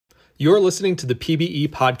You're listening to the PBE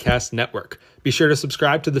Podcast Network. Be sure to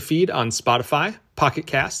subscribe to the feed on Spotify, Pocket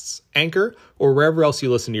Casts, Anchor, or wherever else you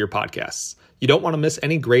listen to your podcasts. You don't want to miss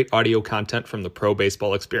any great audio content from the pro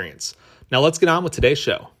baseball experience. Now let's get on with today's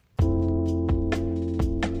show.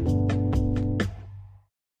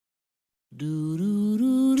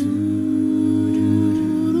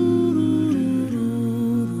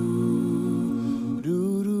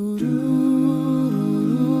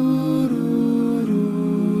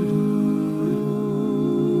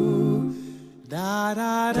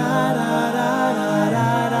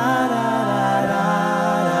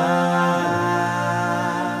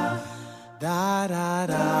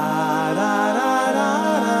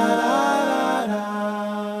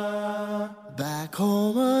 Back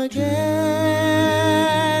home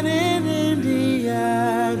again in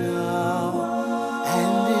Indiana,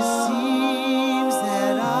 and it seems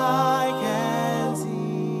that I can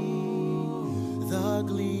see the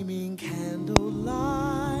gleaming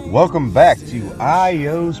candlelight. Welcome back to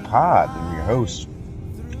IO's Pod. I'm your host,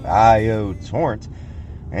 IO Torrent,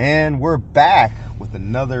 and we're back with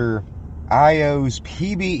another IO's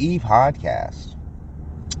PBE podcast.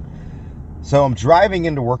 So I'm driving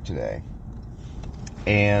into work today,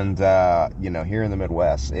 and, here in the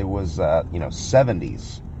Midwest, it was,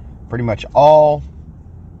 70s pretty much all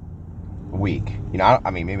week. Maybe not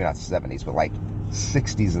 70s, but like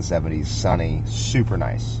 60s and 70s, sunny, super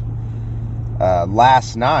nice.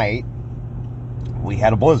 Last night, we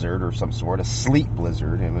had a blizzard or some sort, a sleet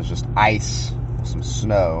blizzard. It was just ice, some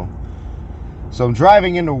snow. So I'm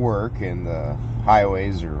driving into work, and the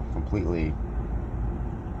highways are completely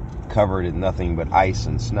covered in nothing but ice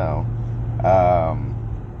and snow.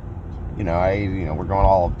 We're going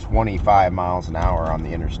all of 25 miles an hour on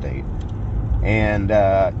the interstate. And,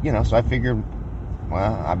 so I figured,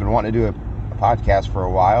 I've been wanting to do a podcast for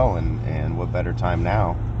a while, and what better time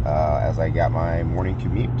now, as I got my morning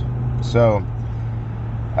commute. So,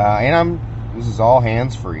 this is all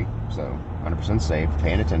hands-free, so 100% safe,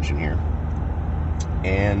 paying attention here.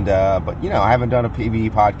 And, I haven't done a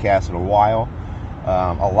PBE podcast in a while.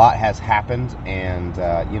 A lot has happened, and,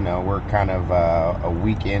 we're kind of a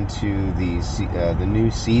week into the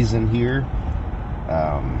new season here,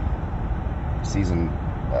 season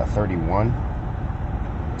 31.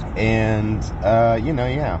 And,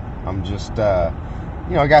 I'm just, I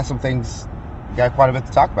got quite a bit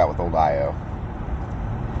to talk about with old IO.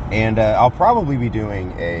 And I'll probably be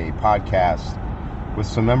doing a podcast with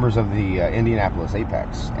some members of the Indianapolis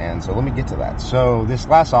Apex. And so let me get to that. So this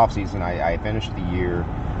last offseason, I finished the year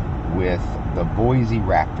with the Boise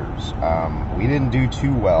Raptors. We didn't do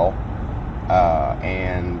too well.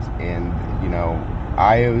 And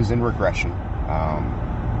IO's in regression.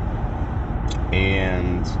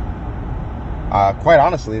 Quite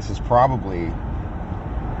honestly, this is probably,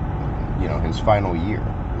 his final year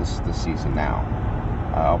this season now.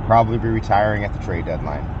 I'll probably be retiring at the trade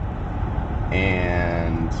deadline.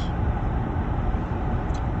 And,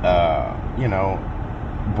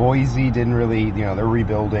 Boise didn't really, they're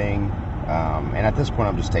rebuilding. And at this point,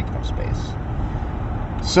 I'm just taking up space.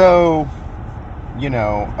 So,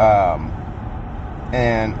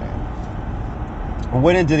 and I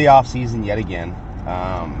went into the off season yet again,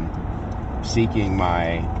 seeking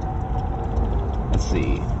my,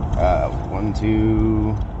 1,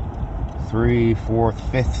 2, 3, 4th,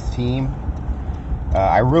 5th team.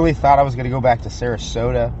 I really thought I was going to go back to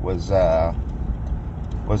Sarasota.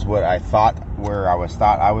 Was what I thought, where I was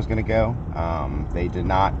going to go. They did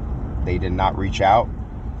not reach out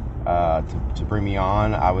to bring me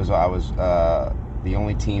on. I was the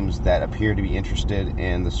only teams that appeared to be interested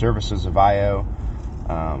in the services of IO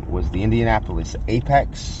was the Indianapolis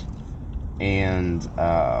Apex and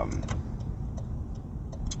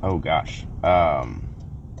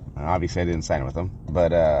obviously I didn't sign with them,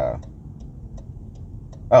 but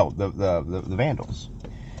the Vandals.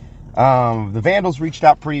 The Vandals reached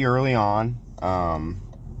out pretty early on,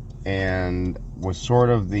 and was sort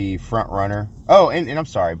of the front runner. Oh, and I'm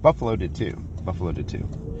sorry, Buffalo did too.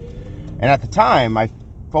 And at the time, I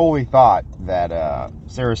fully thought that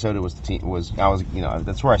Sarasota was the team.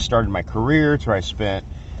 That's where I started my career. It's where I spent,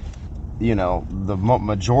 the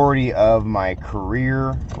majority of my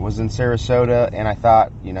career was in Sarasota, and I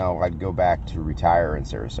thought, I'd go back to retire in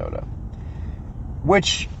Sarasota,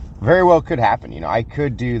 which very well could happen. I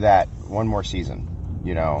could do that one more season,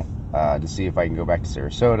 to see if I can go back to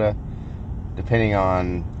Sarasota, depending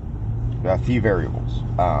on a few variables.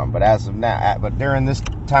 But as of now, during this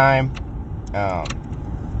time,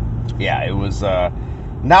 it was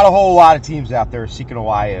not a whole lot of teams out there seeking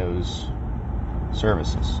IO's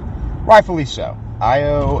services. Rightfully so.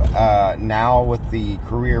 Ayo, now with the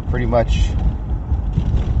career pretty much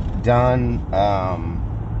done,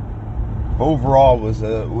 overall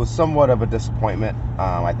was somewhat of a disappointment.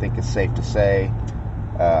 I think it's safe to say.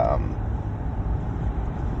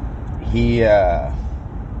 He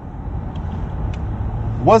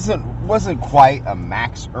wasn't quite a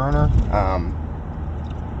max earner.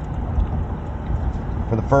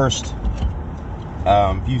 For the first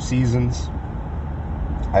few seasons,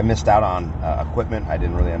 I missed out on equipment. I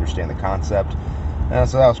didn't really understand the concept.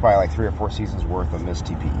 So that was probably like 3 or 4 seasons worth of missed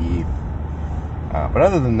TPE. But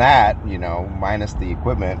other than that, minus the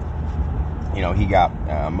equipment, he got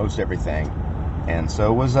most everything. And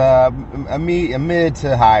so it was a mid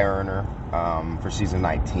to high earner for season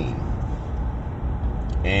 19.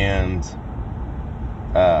 And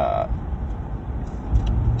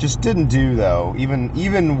just didn't do, though.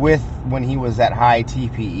 Even with when he was at high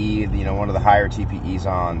TPE, one of the higher TPEs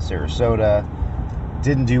on Sarasota,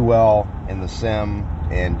 didn't do well in the sim,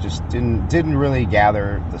 and just didn't really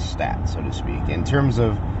gather the stats, so to speak. In terms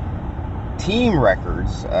of team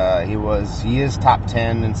records, he is top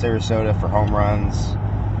 10 in Sarasota for home runs,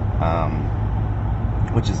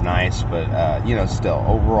 which is nice, but still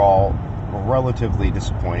overall a relatively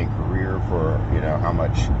disappointing career for how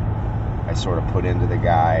much I sort of put into the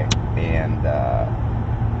guy. And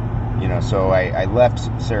so I left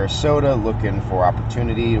Sarasota looking for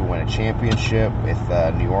opportunity to win a championship with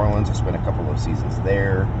New Orleans. I spent a couple of seasons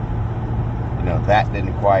there. That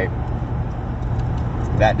didn't quite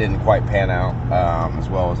pan out as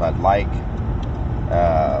well as I'd like.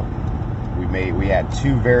 We had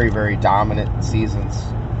 2 very, very dominant seasons,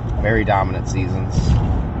 in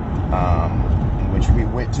which we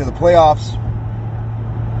went to the playoffs.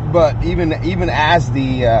 But even as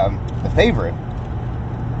the favorite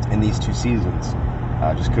in these 2 seasons,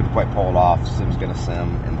 just couldn't quite pull it off. Sim's gonna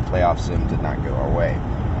sim, and the playoff sim did not go our way.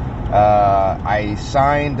 I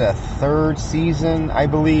signed a 3rd season, I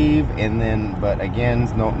believe, but again,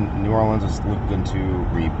 New Orleans is looking to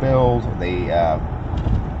rebuild.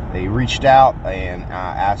 They reached out and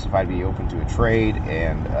asked if I'd be open to a trade,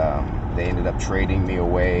 and they ended up trading me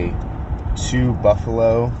away to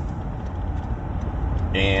Buffalo.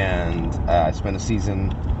 And I spent a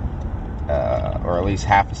season, or at least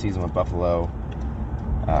half a season with Buffalo.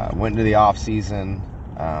 Went into the off season,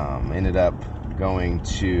 ended up going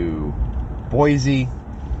to Boise,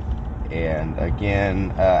 and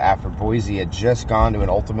again, after Boise had just gone to an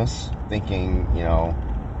Ultimus, thinking,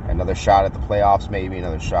 another shot at the playoffs, maybe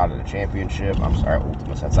another shot at a championship. I'm sorry,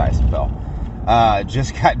 Ultimus, that's ISFL.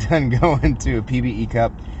 Just got done going to a PBE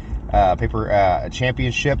Cup a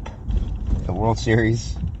championship, the World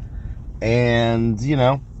Series, and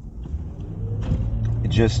it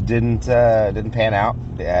just didn't pan out.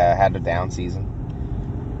 Had a down season.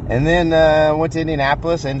 And then went to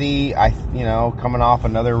Indianapolis. Indy, coming off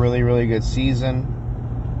another really, really good season.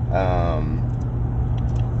 A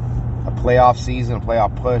playoff season, a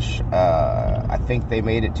playoff push. I think they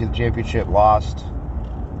made it to the championship, lost.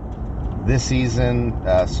 This season,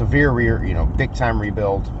 severe big time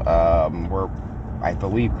rebuild. We're, I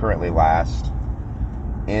believe, currently last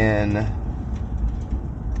in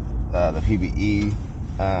the PBE.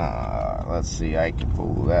 Let's see, I can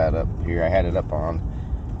pull that up here. I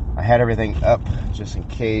had everything up just in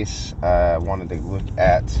case. I wanted to look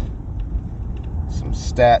at some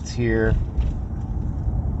stats here.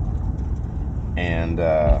 And,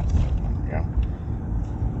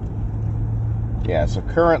 so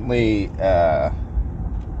currently,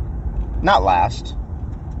 not last,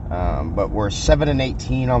 but we're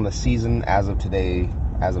 7-18 on the season as of today,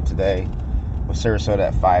 with Sarasota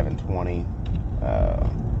at 5-20,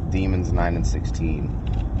 Demons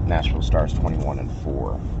 9-16, Nashville Stars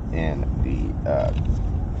 21-4 in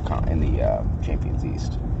the Champions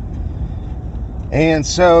East. And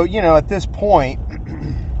so, at this point,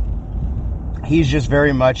 he's just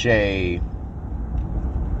very much a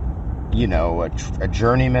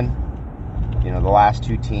journeyman. The last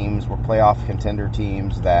 2 teams were playoff contender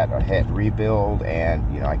teams that hit rebuild,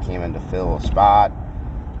 and I came in to fill a spot.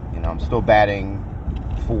 I'm still batting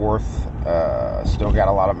 4th, still got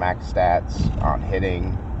a lot of max stats on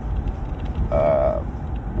hitting,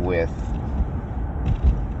 with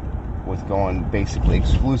going basically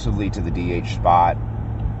exclusively to the DH spot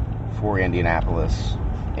for Indianapolis.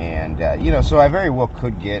 And so I very well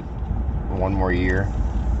could get 1 more year.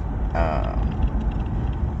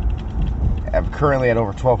 I'm currently at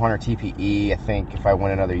over 1,200 TPE. I think if I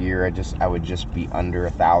went another year, I would just be under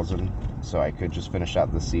 1,000, so I could just finish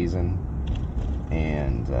out the season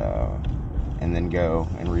and then go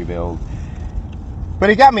and rebuild. But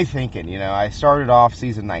it got me thinking. I started off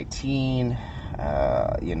season 19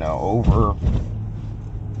 over,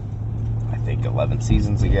 I think 11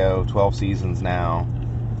 seasons ago, 12 seasons now.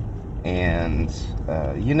 And,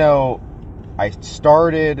 I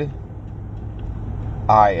started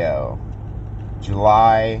IO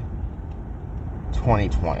July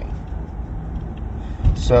 2020.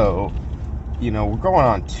 So, we're going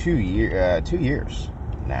on 2 years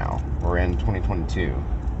now. We're in 2022.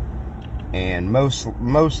 And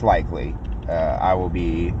most likely, I will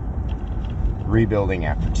be rebuilding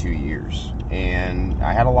after 2 years. And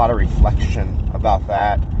I had a lot of reflection about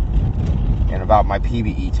that and about my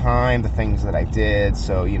PBE time, the things that I did.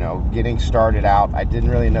 So, getting started out, I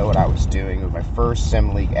didn't really know what I was doing. It was my first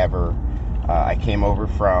Sim League ever. I came over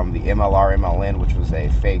from the MLR MLN, which was a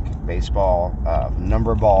fake baseball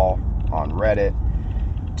number ball on Reddit,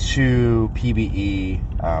 to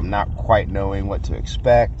PBE, not quite knowing what to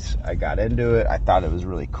expect. I got into it. I thought it was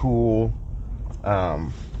really cool.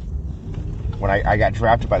 When I got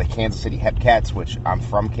drafted by the Kansas City Hepcats, which I'm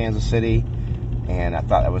from Kansas City, and I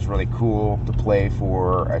thought that was really cool to play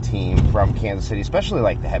for a team from Kansas City, especially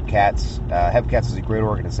like the Hepcats. Hepcats is a great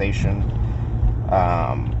organization.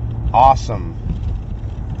 Awesome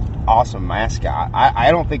mascot.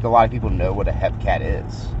 I don't think a lot of people know what a Hepcat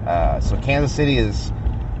is. So Kansas City is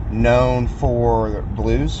known for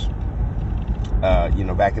blues.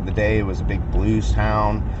 Back in the day, it was a big blues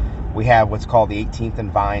town. We have what's called the 18th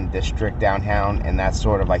and Vine district downtown, and that's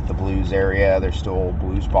sort of like the blues area. There's still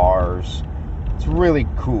blues bars. It's really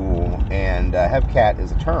cool. And Hepcat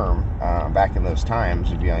is a term back in those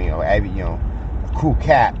times. If a cool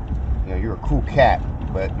cat. You're a cool cat,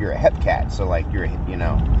 but you're a Hepcat. So like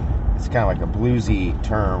it's kind of like a bluesy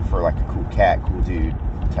term for like a cool cat, cool dude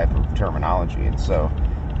type of terminology. And so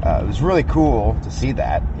it was really cool to see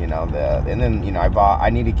that, and then,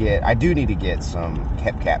 I do need to get some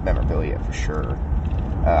Hepcat memorabilia for sure.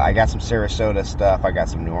 I got some Sarasota stuff. I got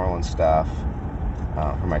some New Orleans stuff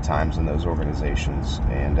for my times in those organizations.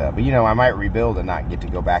 And, but I might rebuild and not get to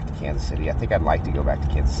go back to Kansas City. I think I'd like to go back to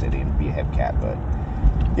Kansas City and be a Hepcat, but,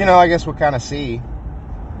 I guess we'll kind of see.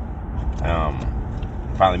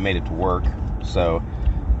 Finally made it to work. So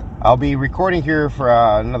I'll be recording here for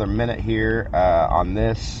another minute here on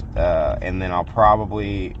this, and then I'll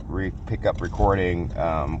probably pick up recording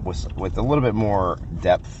with a little bit more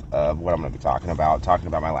depth of what I'm going to be talking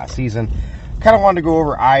about my last season. Kind of wanted to go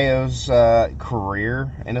over Io's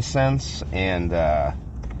career in a sense, and kind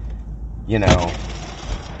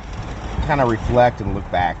of reflect and look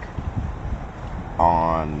back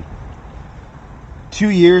on 2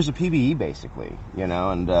 years of PBE, basically, and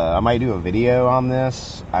I might do a video on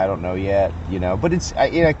this. I don't know yet, but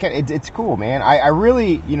it's cool, man. I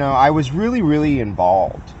really, I was really, really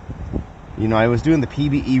involved. I was doing the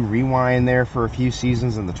PBE rewind there for a few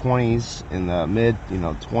seasons in the 20s, in the mid,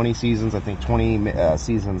 20 seasons, I think 20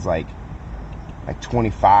 seasons, like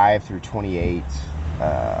 25 through 28,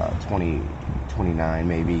 29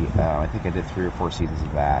 maybe. I think I did 3 or 4 seasons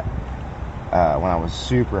of that. When I was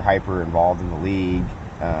super hyper involved in the league.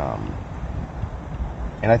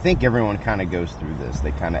 And I think everyone kind of goes through this.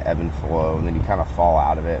 They kind of ebb and flow, and then you kind of fall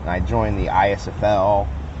out of it. And I joined the ISFL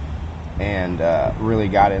and really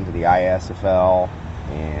got into the ISFL.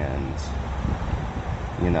 And,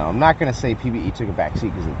 I'm not going to say PBE took a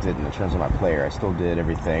backseat, because it didn't in terms of my player. I still did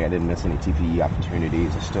everything. I didn't miss any TPE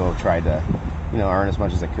opportunities. I still tried to earn as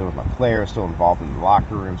much as I could with my player. I was still involved in the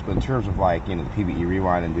locker rooms. But in terms of the PBE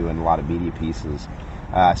rewind and doing a lot of media pieces,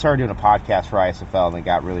 I started doing a podcast for ISFL and then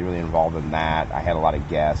got really, really involved in that. I had a lot of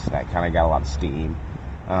guests, and I kind of got a lot of steam.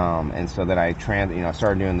 And so then I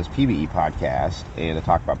started doing this PBE podcast and to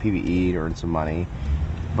talk about PBE to earn some money.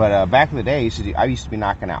 But back in the day, I used to be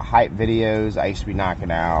knocking out hype videos. I used to be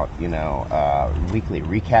knocking out, weekly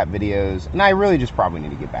recap videos. And I really just probably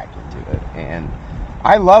need to get back into it. And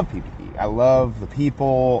I love PBE. I love the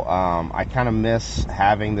people. I kind of miss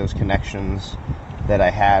having those connections that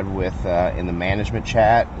I had with in the management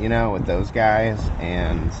chat, with those guys.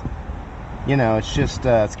 And, it's just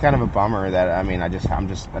it's kind of a bummer that I'm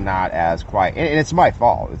just not as quiet. And it's my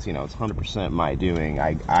fault. It's it's 100% my doing.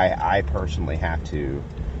 I personally have to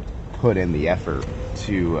put in the effort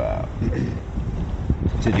to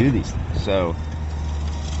do these things. So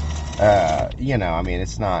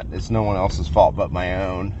it's no one else's fault but my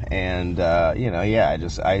own. And I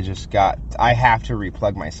have to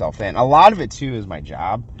replug myself in. A lot of it too is my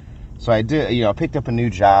job. So I did, picked up a new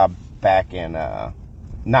job back in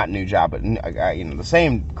not new job, but the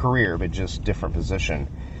same career but just different position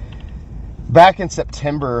back in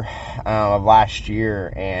September of last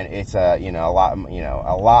year. And it's a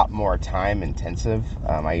lot more time intensive.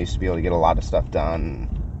 I used to be able to get a lot of stuff done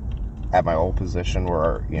at my old position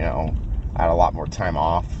where I had a lot more time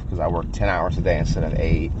off because I worked 10 hours a day instead of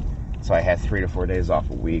 8. So I had 3 to 4 days off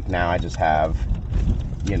a week. Now I just have,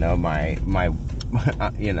 my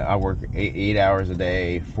I work 8 hours a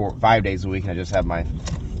day, 5 days a week, and I just have my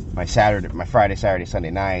Friday, Saturday,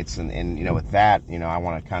 Sunday nights, and with that, I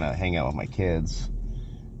want to kind of hang out with my kids,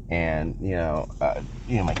 and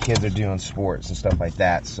my kids are doing sports and stuff like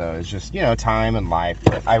that. So it's just time and life.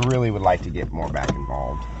 But I really would like to get more back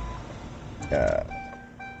involved.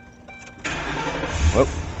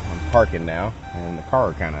 I'm parking now, and the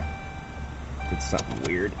car kind of did something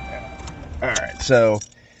weird. All right, so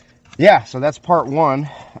that's part 1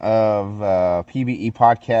 of PBE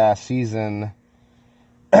podcast season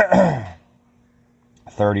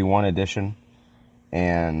 31 edition,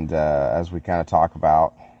 and as we kind of talk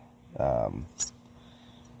about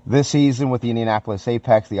this season with the Indianapolis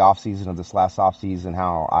Apex, the off season of this last off season,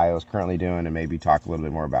 how Io's currently doing, and maybe talk a little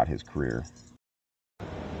bit more about his career.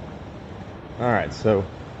 All right, so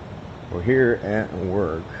we're here at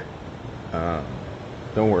work.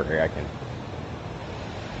 Don't worry, I can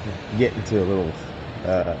get into a little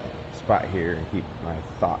spot here and keep my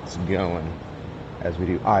thoughts going as we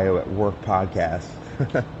do IO at Work podcast.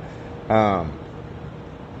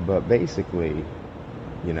 But basically,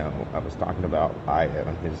 I was talking about IO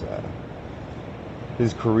and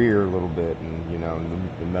his career a little bit, and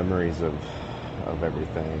the memories of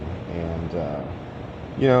everything, and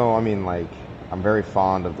I'm very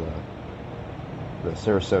fond of the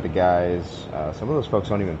Sarasota guys. Some of those folks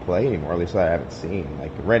don't even play anymore, at least that I haven't seen.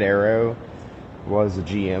 Like Red Arrow was the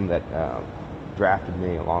GM that drafted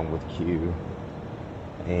me along with Q,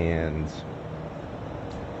 and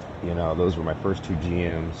those were my first 2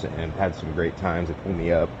 GMs, and had some great times. They pulled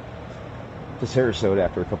me up to Sarasota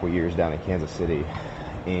after a couple years down in Kansas City,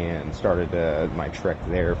 and started my trek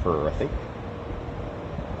there for I think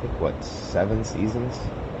 7 seasons.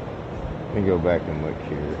 Let me go back and look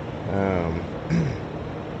here.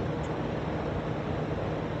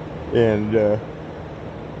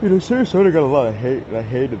 Sarasota got a lot of hate, and I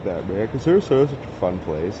hated that, man, because Sarasota is such a fun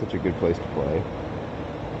place, such a good place to play,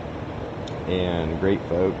 and great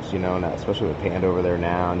folks, and especially with Panda over there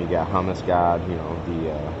now, and you got Hummus God, the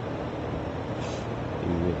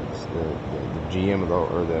GM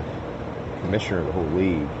or the commissioner of the whole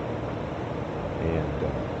league, and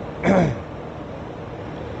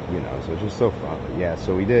so it's just so fun. But yeah,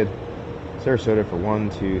 so we did Sarasota for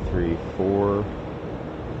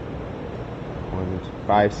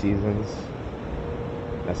 5 seasons.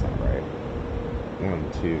 That's not right.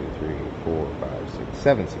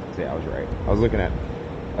 7 seasons. Yeah, I was right. I was looking at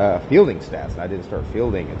fielding stats, and I didn't start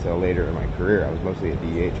fielding until later in my career. I was mostly a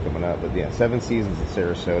DH coming up. But yeah, 7 seasons in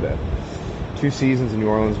Sarasota, 2 seasons in New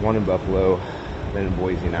Orleans, 1 in Buffalo, then in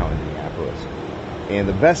Boise, now in Minneapolis. And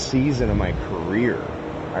the best season of my career,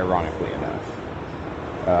 ironically enough,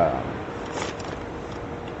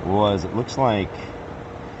 it looks like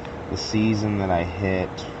the season that I hit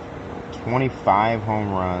 25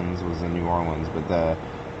 home runs was in New Orleans, but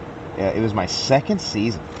it was my second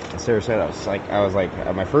season in Sarasota. I was like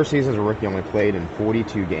my first season as a rookie, I only played in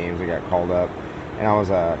 42 games. I got called up, and I was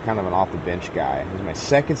kind of an off the bench guy. It was my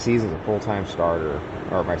second season as a full-time starter,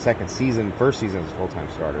 or my first season as a full-time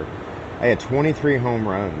starter. I had 23 home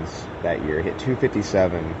runs that year, hit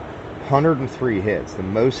 257, 103 hits, the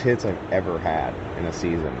most hits I've ever had in a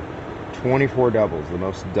season. 24 doubles, the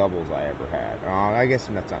most doubles I ever had. I guess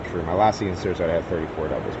that's not true. My last season in Sarasota, I had 34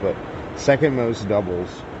 doubles, but second most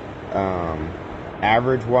doubles.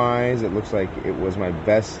 Average-wise, it looks like it was my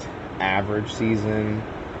best average season.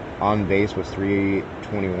 On base was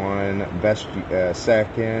 321. Best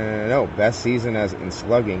season as in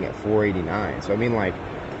slugging at 489. So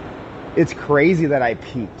it's crazy that I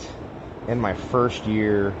peaked in my first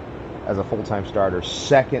year as a full-time starter,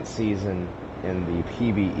 second season in the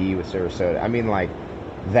PBE with Sarasota.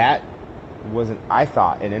 That wasn't, I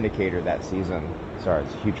thought, an indicator that season. Sorry, I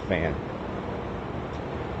was a huge fan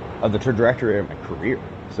of the trajectory of my career,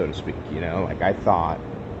 so to speak. I thought,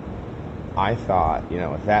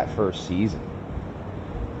 with that first season,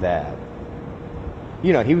 that,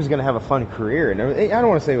 he was going to have a fun career. And I don't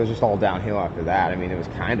want to say it was just all downhill after that. It was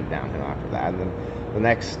kind of downhill after that. And then the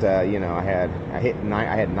next, I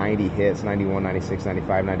had 90 hits, 91, 96,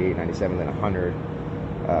 95, 98, 97, then 100,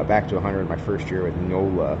 back to 100 my first year with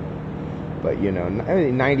NOLA. But,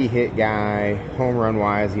 90 hit guy, home run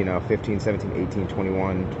wise, 15, 17, 18,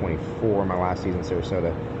 21, 24 my last season in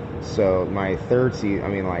Sarasota. So my third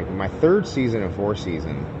season and fourth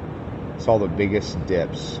season saw the biggest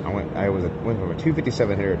dips. I went from a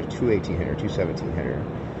 257 hitter to 218 hitter, 217 hitter.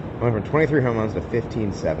 I went from 23 home runs to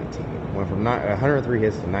 15-17. Went from 103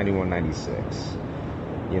 hits to 91-96.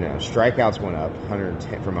 Strikeouts went up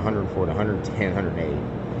 110 from 104 to 110, 108.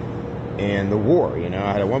 And the WAR,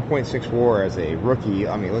 I had a 1.6 WAR as a rookie.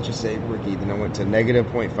 I mean, let's just say rookie. Then I went to negative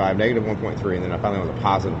 0.5, negative 1.3, and then I finally went to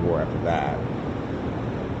positive WAR after that.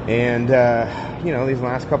 And, these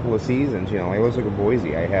last couple of seasons, let's look at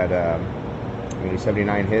Boise. I had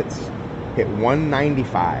 79 hits, hit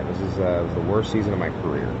 195. This is the worst season of my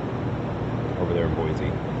career over there in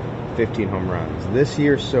Boise. 15 home runs. This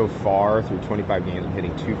year so far, through 25 games, I'm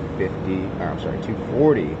hitting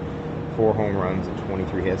 240, 4 home runs and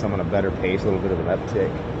 23 hits. I'm on a better pace, a little bit of an uptick.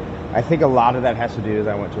 I think a lot of that has to do with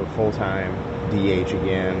I went to a full-time DH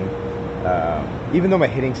again. Even though my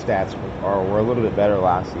hitting stats were a little bit better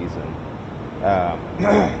last season, I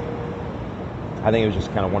think it was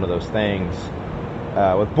just kind of one of those things.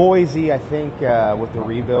 With Boise, I think with the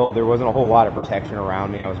rebuild, there wasn't a whole lot of protection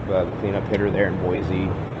around me. I was the cleanup hitter there in Boise.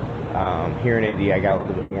 Here in Indy, I got a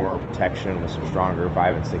little bit more protection with some stronger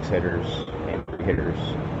 5 and 6 hitters and 3 hitters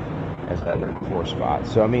as that 4 spot.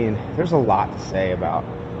 So, I mean, there's a lot to say about,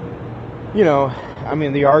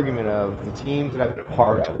 the argument of the teams that I've been a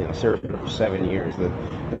part of, Sarasota for 7 years, the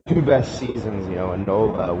 2 best seasons, in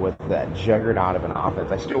NOLA with that juggernaut of an offense.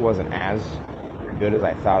 I still wasn't as good as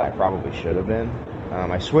I thought I probably should have been.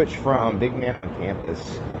 I switched from big man on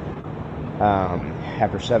campus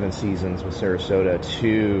after 7 seasons with Sarasota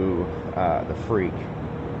to the Freak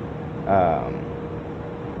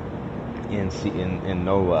in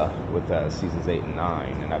NOLA with seasons 8 and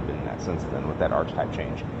 9, and I've been that since then with that archetype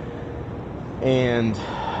change. And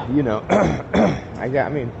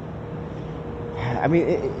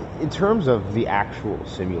in terms of the actual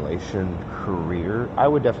simulation career, I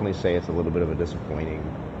would definitely say it's a little bit of a disappointing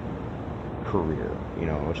career,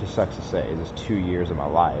 which just sucks to say. It's just 2 years of my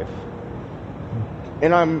life.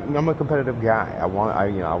 And I'm a competitive guy. I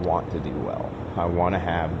want to do well. I want to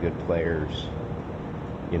have good players.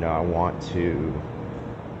 I want to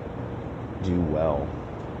do well.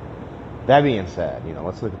 That being said,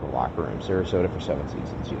 let's look at the locker room. Sarasota for 7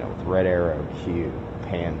 seasons, with Red Arrow, Q,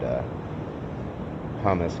 Panda,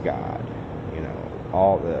 Hummus God,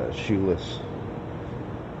 all the Shoeless,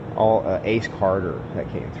 all Ace Carter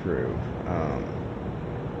that came through,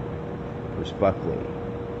 Bruce Buckley.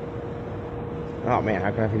 Oh man,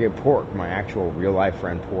 how can I forget Pork, my actual real life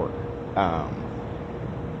friend Pork.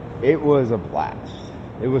 It was a blast.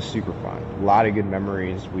 It was super fun. A lot of good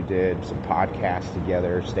memories. We did some podcasts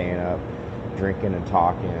together, staying up, drinking and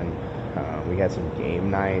talking. We had some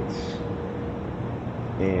game nights,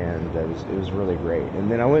 and it was really great.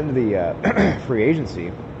 And then I went into the free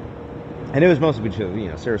agency, and it was mostly because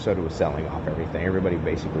Sarasota was selling off everything. Everybody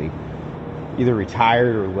basically either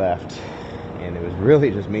retired or left, and it was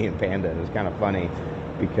really just me and Panda. It was kind of funny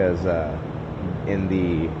because in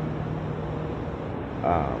the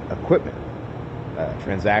equipment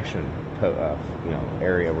transaction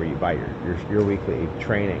area where you buy your weekly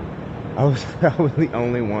training, I was the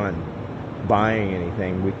only one buying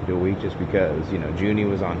anything week to week, just because Junie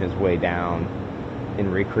was on his way down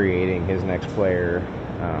in recreating his next player,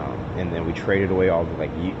 and then we traded away all the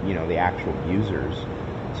the actual users.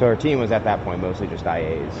 So our team was at that point mostly just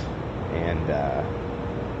IAs, and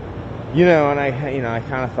and I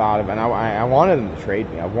kind of thought of, and I wanted them to trade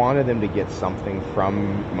me. I wanted them to get something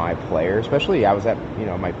from my player, especially I was at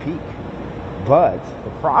my peak. But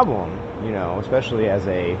the problem, especially as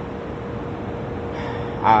a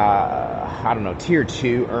tier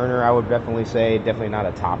 2 earner, I would definitely say, definitely not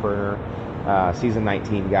a top earner. Season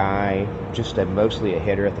 19 guy, just mostly a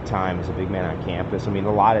hitter at the time, as a big man on campus. I mean,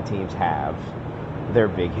 a lot of teams have their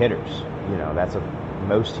big hitters.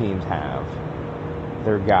 Most teams have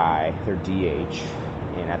their guy, their DH,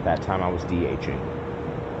 and at that time I was DHing.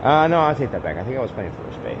 No, I'll take that back. I think I was playing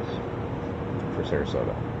first base for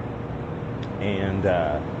Sarasota. And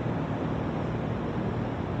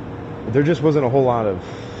there just wasn't a whole lot of,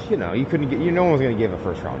 you couldn't get, no one was going to give a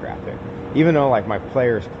first-round draft pick. Even though, my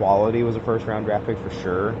player's quality was a first-round draft pick for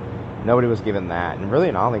sure, nobody was given that. And really,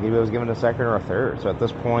 I don't think anybody was given a second or a third. So at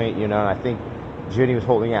this point, I think Junie was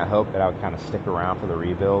holding out hope that I would kind of stick around for the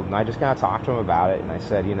rebuild. And I just kind of talked to him about it, and I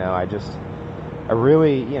said, I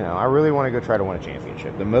really want to go try to win a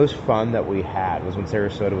championship. The most fun that we had was when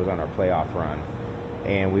Sarasota was on our playoff run,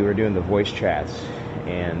 and we were doing the voice chats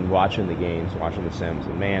and watching the games, watching the sims,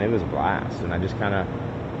 and man, it was a blast. And I just kind of,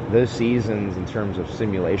 those seasons in terms of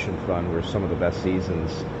simulation fun were some of the best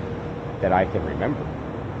seasons that I can remember.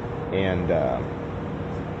 And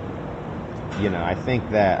I think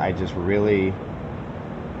that I just really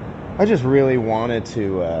wanted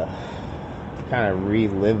to kind of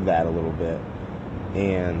relive that a little bit.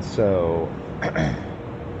 And so I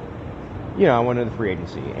went into the free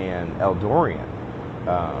agency, and Eldorian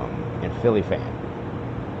and Philly fan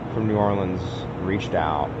from New Orleans reached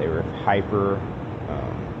out. They were hyper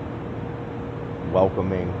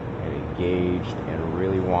welcoming and engaged and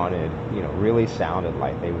really wanted, really sounded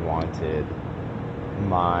like they wanted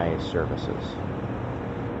my services.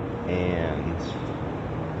 And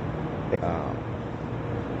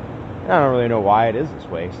I don't really know why it is this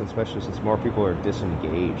way, especially since more people are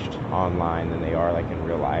disengaged online than they are like in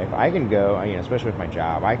real life. I can go, especially with my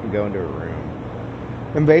job, I can go into a room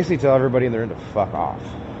and basically tell everybody in the room to fuck off.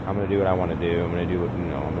 I'm gonna do what I want to do. I'm gonna do what I'm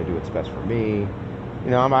gonna do what's best for me.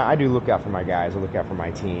 I do look out for my guys. I look out for my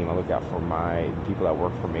team. I look out for my people that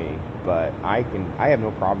work for me. But I have no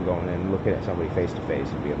problem going in and looking at somebody face to face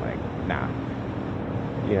and being like, nah,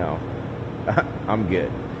 I'm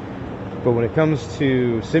good. But when it comes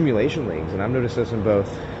to simulation leagues, and I've noticed this in both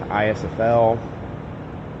ISFL,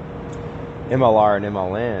 MLR, and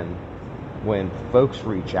MLN, when folks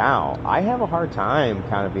reach out, I have a hard time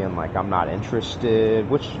kind of being like, I'm not interested,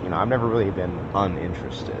 which, I've never really been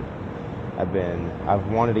uninterested. I've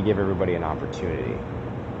wanted to give everybody an opportunity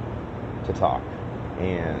to talk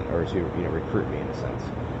or to, recruit me in a sense.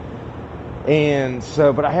 And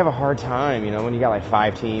so, but I have a hard time, when you got like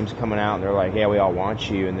 5 teams coming out and they're like, yeah, we all want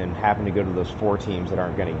you, and then happen to go to those 4 teams that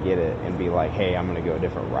aren't going to get it and be like, hey, I'm going to go a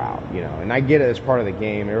different route, and I get it as part of the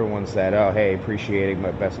game. Everyone said, oh, hey, appreciate it, my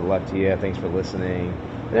best of luck to you, thanks for listening.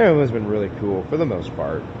 And everyone's been really cool for the most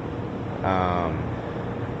part.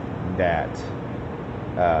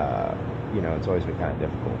 It's always been kind of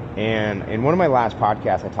difficult. And in one of my last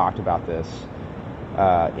podcasts, I talked about this.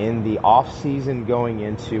 In the off season going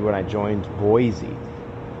into when I joined Boise,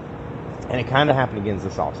 and it kind of happened again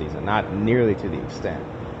this off season, not nearly to the extent.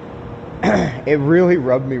 It really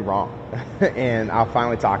rubbed me wrong, and I'll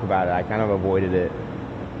finally talk about it. I kind of avoided it.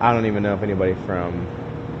 I don't even know if anybody from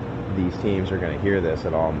these teams are going to hear this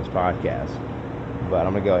at all in this podcast, but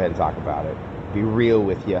I'm going to go ahead and talk about it. Be real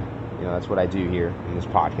with you. That's what I do here in this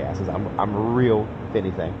podcast. Is I'm real, if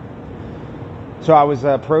anything. So I was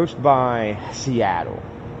approached by Seattle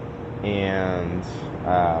and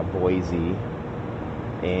Boise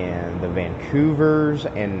and the Vancouvers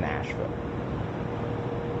and Nashville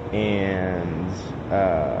and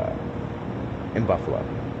Buffalo.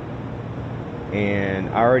 And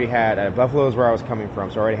I already had, Buffalo is where I was coming from,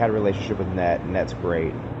 so I already had a relationship with Net, and Net's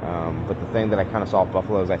great. But the thing that I kind of saw with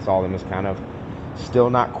Buffalo is I saw them as kind of still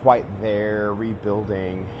not quite there,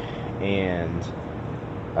 rebuilding, and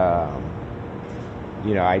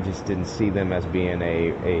I just didn't see them as being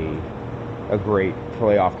a great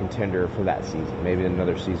playoff contender for that season. Maybe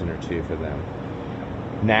another season or 2 for them.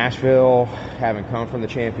 Nashville, having come from the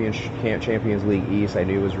Champions League East, I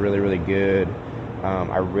knew was really, really good.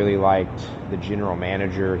 I really liked the general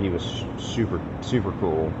manager. He was super, super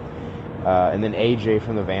cool. And then AJ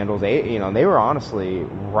from the Vandals, they were honestly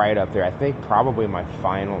right up there. I think probably my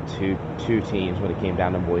final two teams when it came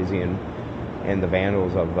down to Boise and the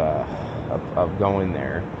Vandals of going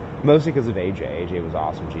there, mostly because of AJ. AJ was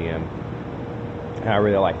awesome GM, and I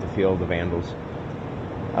really liked the feel of the Vandals.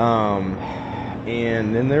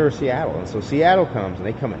 And then there was Seattle, and so Seattle comes and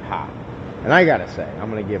they come in hot, and I gotta say, I'm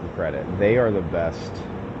gonna give them credit. They are the best.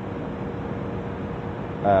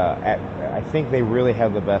 I think they really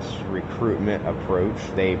have the best recruitment approach.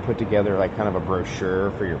 They put together like kind of a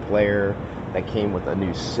brochure for your player that came with a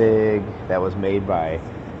new SIG that was made by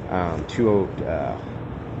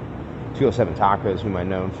 207 Tacos, whom I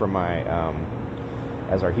known from my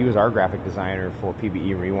he was our graphic designer for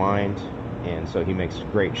PBE Rewind, and so he makes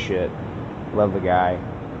great shit. Love the guy.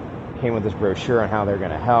 Came with this brochure on how they're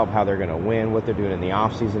going to help, how they're going to win, what they're doing in the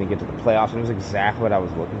off season to get to the playoffs, and it was exactly what I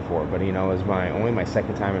was looking for. But it was only my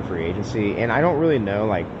second time in free agency, and I don't really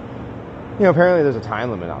know, apparently there's a time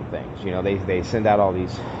limit on things. They send out all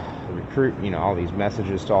these all these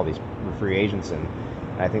messages to all these free agents, and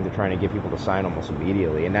I think they're trying to get people to sign almost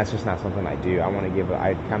immediately, and that's just not something I do.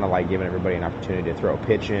 I kind of like giving everybody an opportunity to throw a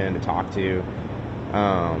pitch in, to talk to,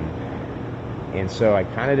 and so I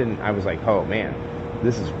kind of didn't. I was like, oh man,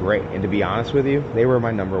 this is great. And to be honest with you, they were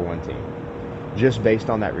my number 1 team. Just based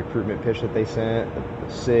on that recruitment pitch that they sent, the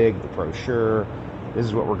SIG, the brochure, this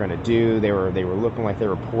is what we're going to do. They were looking like they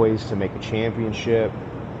were poised to make a championship.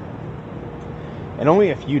 And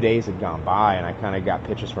only a few days had gone by, and I kind of got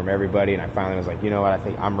pitches from everybody, and I finally was like, you know what, I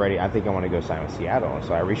think I'm ready. I think I want to go sign with Seattle. And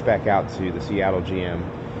so I reached back out to the Seattle GM,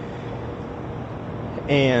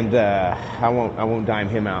 and I won't dime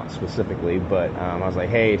him out specifically, but I was like,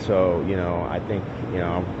 hey, so I think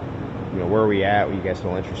where are we at? Are you guys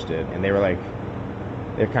still interested? And they're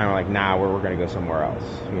kind of like, nah, we're going to go somewhere else.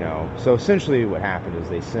 So essentially, what happened is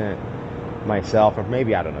they sent myself, or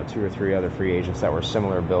maybe, I don't know, 2 or 3 other free agents that were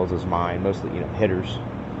similar builds as mine, mostly, hitters,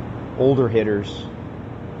 older hitters.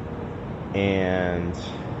 And,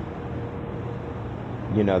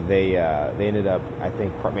 they ended up, I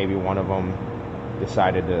think maybe one of them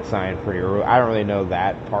decided to sign pretty early. I don't really know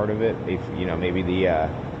that part of it. If, maybe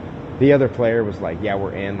the other player was like, yeah,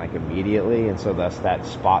 we're in, like, immediately. And so thus that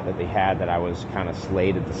spot that they had that I was kind of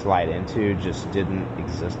slated to slide into just didn't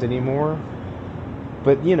exist anymore.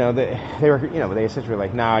 But, they were, they essentially were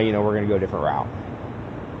like, nah, we're going to go a different route.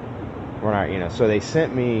 We're not, so they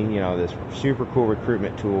sent me, this super cool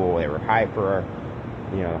recruitment tool. They were hyper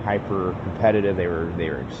competitive. They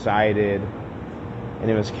were excited. And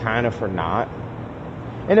it was kind of for naught.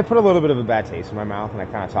 And it put a little bit of a bad taste in my mouth. And I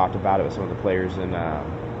kind of talked about it with some of the players in,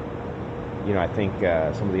 I think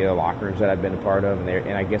some of the other locker rooms that I've been a part of.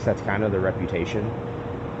 And I guess that's kind of their reputation.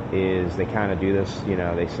 Is they kind of do this,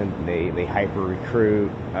 they hyper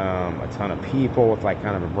recruit a ton of people with like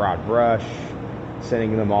kind of a broad brush,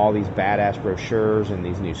 sending them all these badass brochures and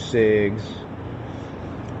these new SIGs,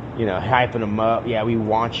 hyping them up. Yeah, we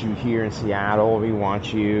want you here in Seattle. We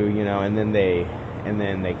want you, and then they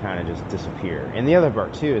kind of just disappear. And the other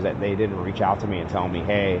part too is that they didn't reach out to me and tell me,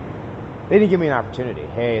 hey, they didn't give me an opportunity.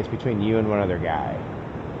 Hey, it's between you and one other guy.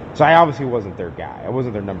 So I obviously wasn't their guy. I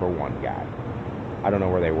wasn't their number one guy. I don't know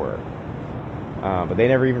where they were. But they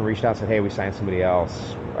never even reached out and said, hey, we signed somebody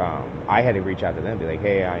else. I had to reach out to them and be like,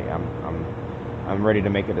 hey, I'm ready to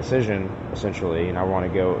make a decision, essentially, and I want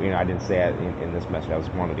to go. I didn't say it in this message. I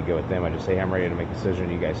just wanted to go with them. I just say, hey, I'm ready to make a decision.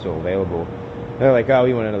 Are you guys still available? And they're like, oh,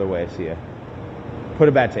 we went another way. See ya. Put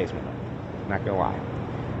a bad taste in my mouth. Not going to lie.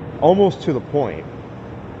 Almost to the point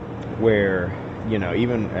where,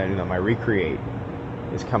 even my Recreate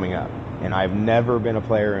is coming up. And I've never been a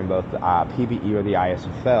player in both the PBE or the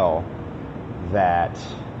ISFL that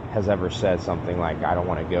has ever said something like, I don't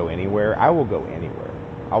want to go anywhere. I will go anywhere.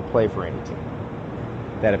 I'll play for any team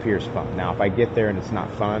that appears fun. Now, if I get there and it's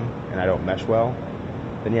not fun and I don't mesh well,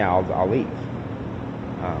 then yeah, I'll leave.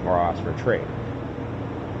 Or I'll ask for a trade.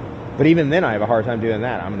 But even then, I have a hard time doing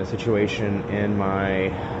that. I'm in a situation in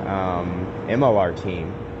my MLR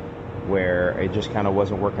team where it just kind of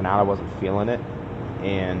wasn't working out. I wasn't feeling it.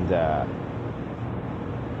 And,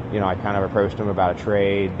 I kind of approached them about a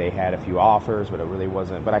trade. They had a few offers, but it really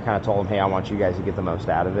wasn't. But I kind of told them, hey, I want you guys to get the most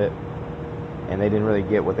out of it. And they didn't really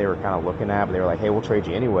get what they were kind of looking at. But they were like, hey, we'll trade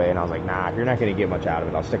you anyway. And I was like, nah, if you're not going to get much out of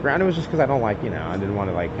it, I'll stick around. It was just because I don't like, I didn't want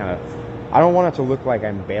to I don't want it to look like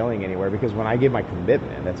I'm bailing anywhere. Because when I give my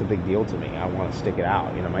commitment, that's a big deal to me. I want to stick it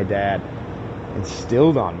out. My dad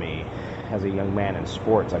instilled on me as a young man in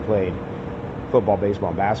sports. I played football, baseball,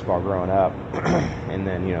 and basketball growing up, and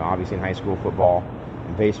then obviously in high school football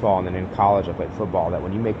and baseball, and then in college I played football. That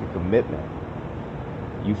when you make a commitment,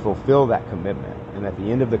 you fulfill that commitment, and at the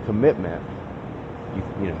end of the commitment,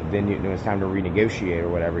 then it's time to renegotiate or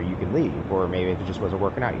whatever. You can leave, or maybe if it just wasn't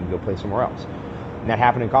working out, you can go play somewhere else. And that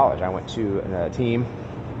happened in college. I went to a team,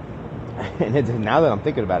 and now that I'm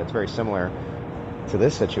thinking about it, it's very similar to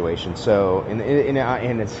this situation. So, and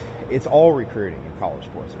it's all recruiting in college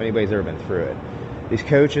sports. If anybody's ever been through it, these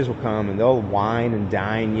coaches will come and they'll wine and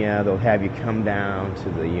dine you. They'll have you come down to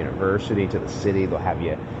the university, to the city. They'll have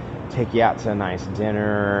you take you out to a nice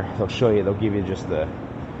dinner. They'll give you just the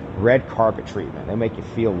red carpet treatment. They make you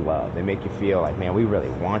feel loved. They make you feel like, man, we really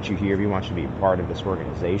want you here. We want you to be part of this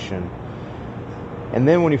organization. And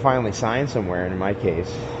then when you finally sign somewhere, and in my case,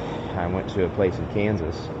 I went to a place in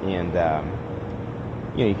Kansas, and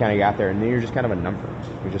you kind of got there, and then you're just kind of a number.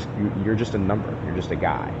 You're just a number. You're just a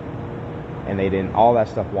guy. And all that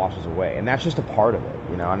stuff washes away, and that's just a part of it,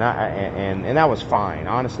 And that was fine.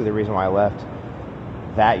 Honestly, the reason why I left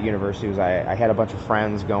that university was I had a bunch of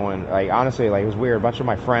friends going. Honestly, it was weird. A bunch of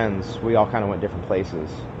my friends, we all kind of went different places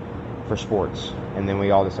for sports, and then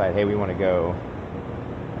we all decided, hey, we want to go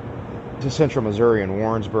to Central Missouri in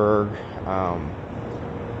Warrensburg.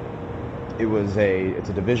 It's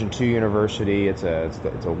a Division II university. It's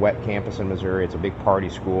a wet campus in Missouri. It's a big party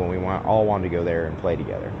school, and we all wanted to go there and play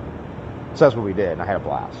together. So that's what we did, and I had a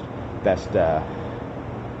blast.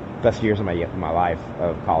 Best years of my life,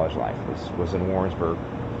 of college life, was in Warrensburg.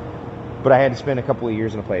 But I had to spend a couple of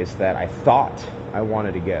years in a place that I thought I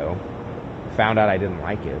wanted to go, found out I didn't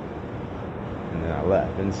like it, and then I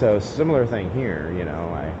left. And so similar thing here,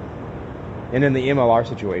 And in the MLR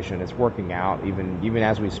situation, it's working out. Even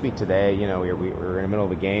as we speak today, we're in the middle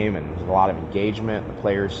of a game, and there's a lot of engagement. The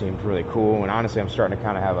players seemed really cool, and honestly, I'm starting to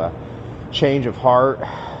kind of have a change of heart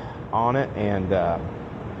on it, and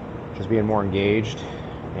just being more engaged.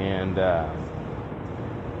 And I'll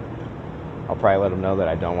probably let them know that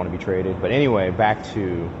I don't want to be traded. But anyway, back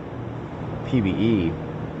to PBE.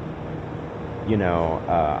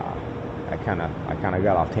 I kind of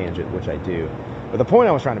got off tangent, which I do. But the point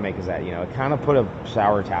I was trying to make is that, it kind of put a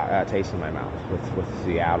sour taste in my mouth with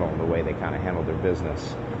Seattle and the way they kind of handled their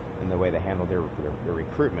business and the way they handled their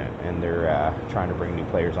recruitment and their trying to bring new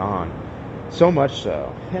players on. So much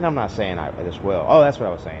so, and I'm not saying I just will. Oh, that's what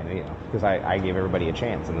I was saying, because I give everybody a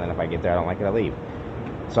chance, and then if I get there I don't like it, I leave.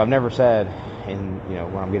 So I've never said, when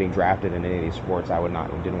I'm getting drafted in any of these sports, didn't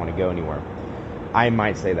want to go anywhere. I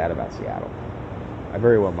might say that about Seattle. I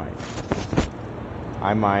very well might.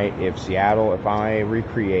 I might, if I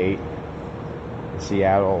recreate,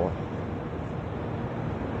 Seattle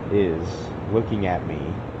is looking at me,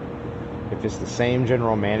 if it's the same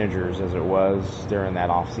general managers as it was during that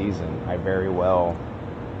off season, I very well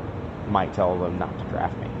might tell them not to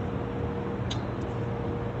draft me.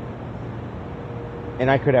 And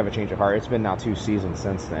I could have a change of heart. It's been now 2 seasons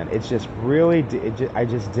since then. It's just really, I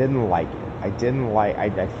just didn't like it. I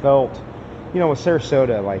felt, with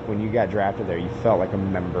Sarasota, like when you got drafted there, you felt like a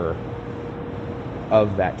member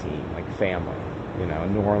of that team, like family.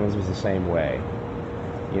 New Orleans was the same way.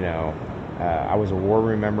 I was a war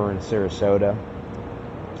room member in Sarasota.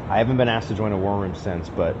 I haven't been asked to join a war room since,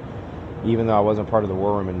 but even though I wasn't part of the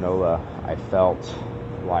war room in NOLA, I felt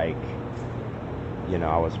like,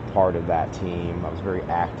 I was part of that team. I was very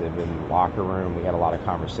active in the locker room. We had a lot of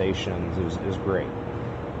conversations. It was great.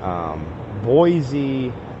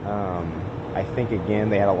 Boise, I think, again,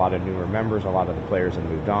 they had a lot of newer members. A lot of the players had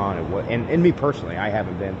moved on. And me personally, I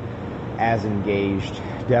haven't been as engaged,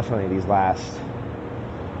 definitely these last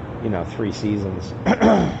 3 seasons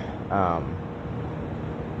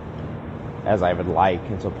as I would like,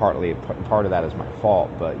 and so part of that is my fault.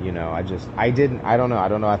 But I don't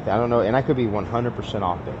know, and I could be 100%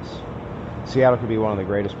 off base. Seattle could be one of the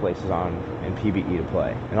greatest places in PBE to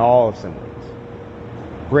play in all of Sim Leagues.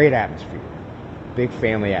 Great atmosphere, big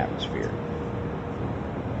family atmosphere,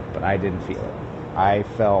 but I didn't feel it. I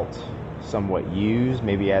felt somewhat used,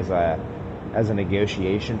 maybe as a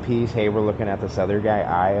negotiation piece. Hey, we're looking at this other guy,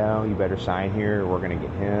 Io. You better sign here. We're going to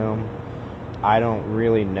get him. I don't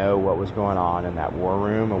really know what was going on in that war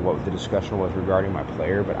room and what the discussion was regarding my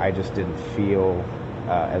player, but I just didn't feel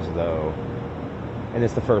as though, and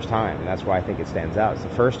it's the first time, and that's why I think it stands out. It's the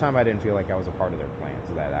first time I didn't feel like I was a part of their plans,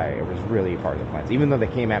 that I was really a part of their plans, even though they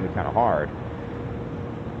came at me kind of hard.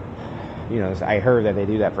 I heard that they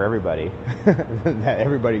do that for everybody, that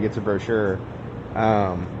everybody gets a brochure.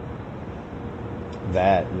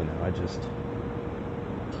 That I just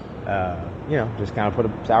kind of put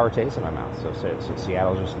a sour taste in my mouth. So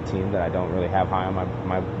Seattle's just a team that I don't really have high on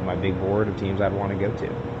my big board of teams I'd want to go to.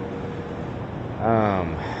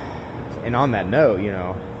 And on that note,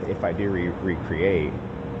 if I do recreate,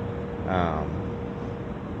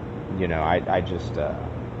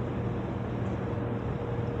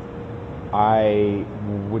 I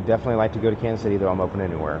would definitely like to go to Kansas City, though I'm open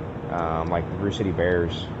anywhere. Like the Brew City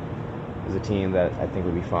Bears is a team that I think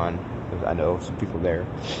would be fun. I know some people there.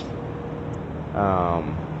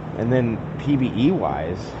 And then PBE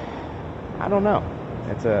wise, I don't know.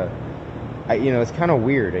 It's kind of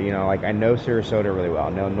weird. I know Sarasota really well. I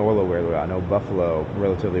know NOLA really well. I know Buffalo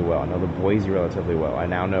relatively well. I know the Boise relatively well. I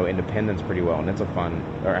now know Independence pretty well, and it's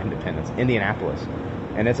Indianapolis,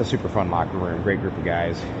 and it's a super fun locker room. Great group of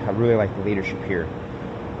guys. I really like the leadership here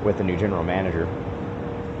with the new general manager.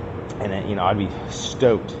 And, I'd be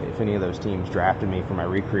stoked if any of those teams drafted me for my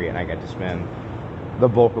recreate and I got to spend the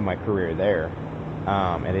bulk of my career there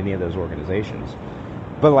at any of those organizations.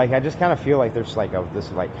 But, I just kind of feel like there's, this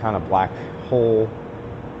kind of black hole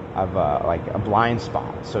of, a blind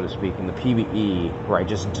spot, so to speak, in the PBE where I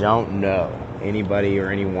just don't know anybody or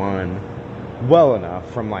anyone well enough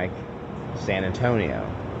from, San Antonio,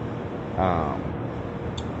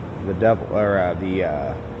 the Devil, or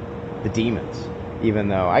the Demons. Even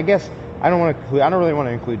though I guess I don't really want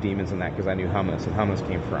to include Demons in that, because I knew Hummus, and Hummus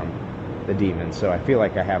came from the Demons, so I feel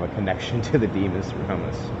like I have a connection to the Demons through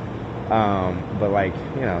Hummus. But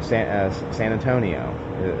San Antonio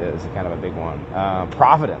is kind of a big one.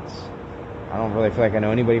 Providence. I don't really feel like I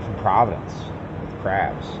know anybody from Providence with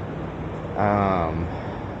crabs.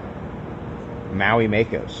 Maui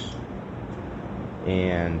Makos.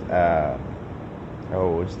 And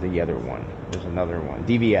what's the other one? There's another one.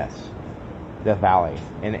 DVS. Death Valley,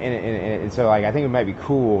 and so I think it might be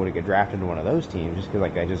cool to get drafted into one of those teams, just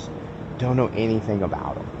because I just don't know anything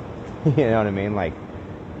about them. You know what I mean? I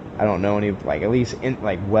don't know any, at least I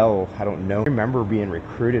don't know. I remember being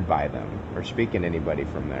recruited by them or speaking to anybody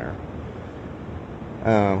from there.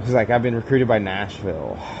 Because I've been recruited by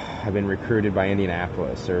Nashville, I've been recruited by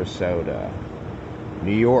Indianapolis, Sarasota,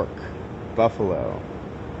 New York, Buffalo,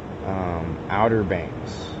 Outer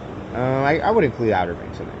Banks. I would include Outer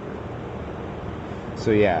Banks in that group.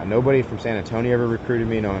 So yeah, nobody from San Antonio ever recruited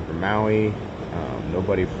me. No one from Maui.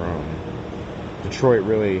 Nobody from Detroit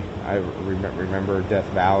really. I remember Death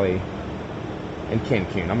Valley and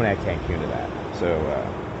Cancun. I'm gonna add Cancun to that.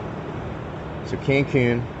 So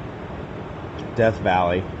Cancun, Death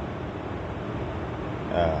Valley,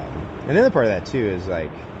 and the other part of that too is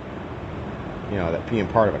like, that being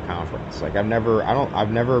part of a conference. Like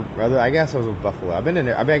I guess I was with Buffalo.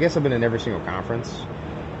 I guess I've been in every single conference,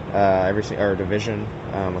 or division.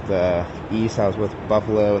 With the East, I was with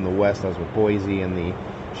Buffalo. In the West, I was with Boise. In the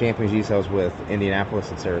Champions East, I was with Indianapolis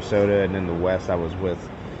and Sarasota. And in the West, I was with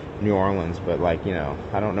New Orleans. But Cancun,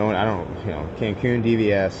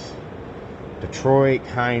 DVS, Detroit,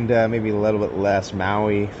 kinda, maybe a little bit less.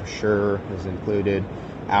 Maui, for sure, is included.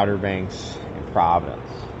 Outer Banks and Providence.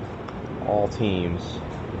 All teams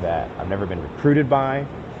that I've never been recruited by.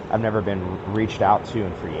 I've never been reached out to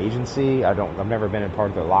in free agency. I've never been in part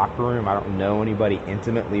of the locker room. I don't know anybody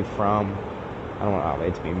intimately from,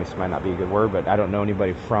 this might not be a good word, but I don't know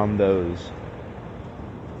anybody from those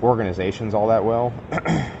organizations all that well.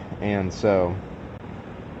 And so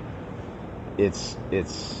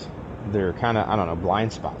they're kind of,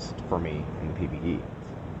 blind spots for me in the PBE.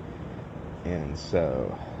 And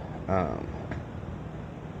so,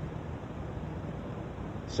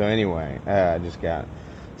 anyway, I just got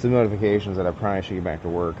some notifications that I probably should get back to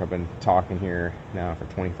work. I've been talking here now for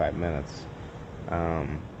 25 minutes.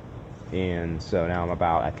 And so now I'm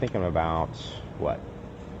about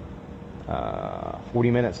 40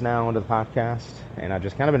 minutes now into the podcast, and I've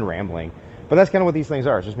just kind of been rambling. But that's kind of what these things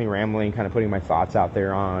are. It's just me rambling, kind of putting my thoughts out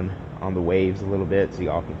there on the waves a little bit, so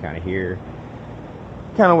y'all can kind of hear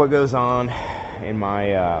kind of what goes on in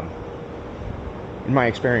my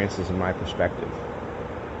experiences and my perspective.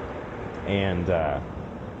 And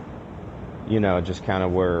just kind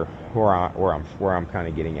of where I'm kind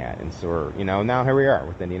of getting at. And so now here we are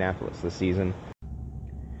with Indianapolis. This season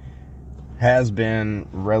has been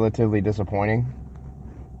relatively disappointing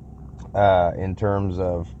in terms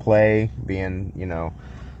of play, being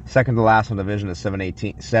second to last in the division at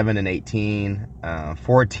 7-18,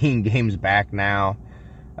 14 games back now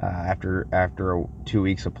after 2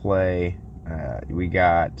 weeks of play. We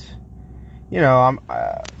got we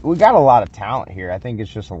got a lot of talent here. I think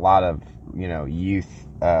it's just a lot of youth.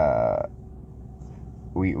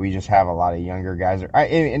 We just have a lot of younger guys.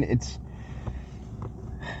 I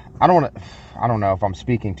don't know if I'm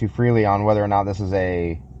speaking too freely on whether or not this is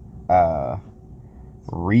a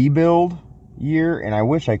rebuild year, and I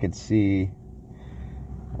wish I could see.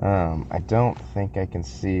 I don't think I can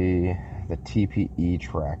see the TPE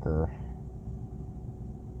tracker.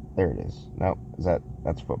 There it is. Nope,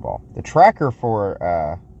 that's football. The tracker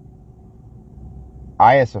for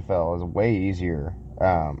ISFL is way easier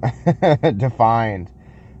defined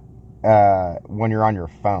when you're on your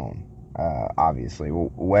phone. Obviously,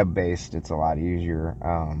 web-based, it's a lot easier.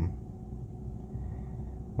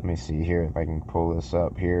 Let me see here if I can pull this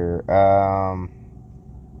up here.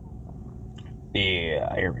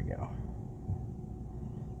 Yeah, here we go.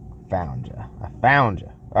 I found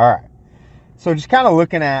you. All right. So just kind of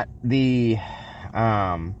looking at the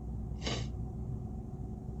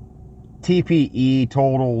TPE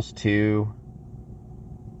totals too.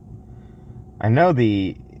 I know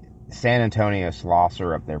the San Antonio Sloths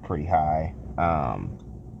are up there pretty high. And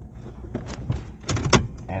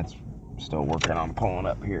it's still working on pulling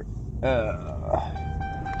up here.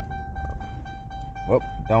 Whoop,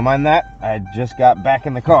 don't mind that. I just got back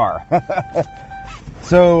in the car.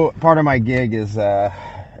 So part of my gig is I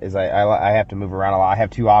have to move around a lot. I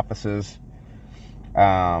have 2 offices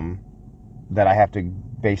that I have to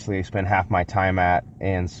basically spend half my time at,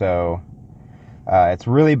 and so it's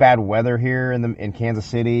really bad weather here in Kansas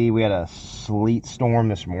City. We had a sleet storm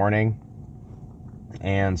this morning,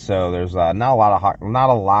 and so there's not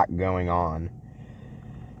a lot going on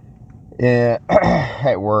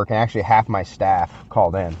at work. And actually, half my staff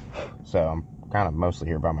called in, so I'm kind of mostly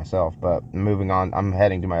here by myself. But moving on, I'm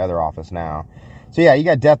heading to my other office now. So yeah, you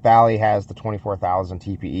got Death Valley has the 24,000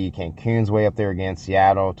 TPE. Cancun's way up there again.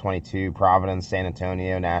 Seattle 22, Providence, San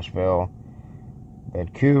Antonio, Nashville,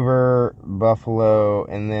 Vancouver, Buffalo,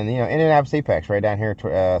 and then Indianapolis Apex right down here,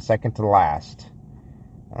 second to last,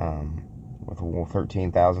 with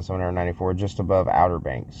 13,794, just above Outer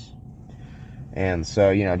Banks. And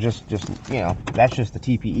so just that's just the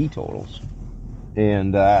TPE totals,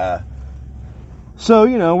 and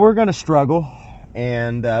so we're gonna struggle.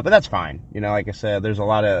 And but that's fine. Like I said, there's a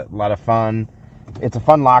lot of fun. It's a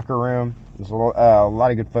fun locker room. There's a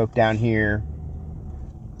lot of good folk down here.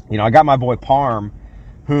 I got my boy Parm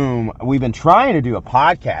whom we've been trying to do a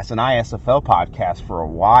podcast, an ISFL podcast, for a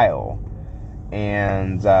while.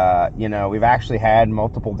 And, we've actually had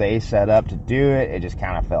multiple days set up to do it. It just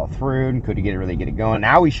kind of fell through and couldn't really get it going.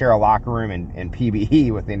 Now we share a locker room in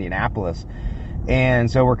PBE with Indianapolis. And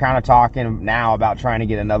so we're kind of talking now about trying to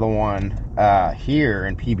get another one here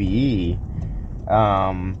in PBE.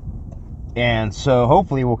 And so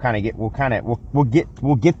hopefully we'll get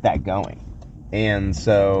that going. And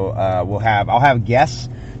so I'll have guests.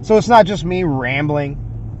 So it's not just me rambling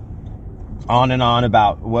on and on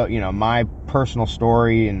about what, my personal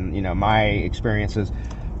story and, my experiences,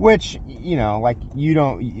 which, you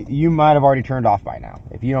might have already turned off by now.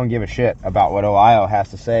 If you don't give a shit about what Ohio has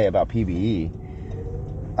to say about PBE,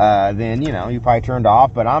 then, you probably turned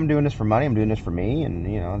off. But I'm doing this for money. I'm doing this for me. And,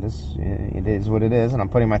 it is what it is. And I'm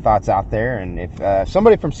putting my thoughts out there. And if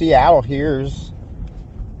somebody from Seattle hears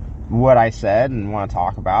what I said and want to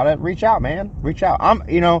talk about it, reach out, man. Reach out.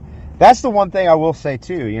 That's the one thing I will say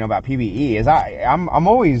too, about PBE is I'm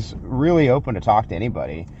always really open to talk to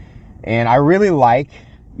anybody. And I really like,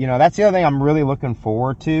 that's the other thing I'm really looking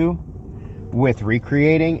forward to with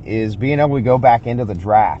recreating is being able to go back into the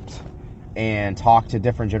draft and talk to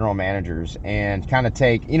different general managers and kind of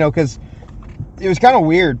take, because it was kind of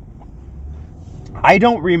weird. I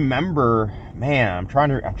don't remember, man, I'm trying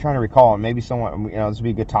to recall, and maybe someone, this would be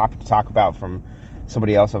a good topic to talk about from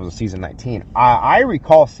somebody else that was a season 19. I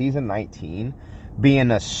recall season 19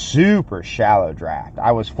 being a super shallow draft.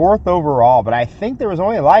 I was 4th overall, but I think there was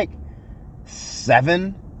only like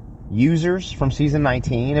 7 users from season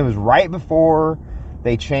 19. It was right before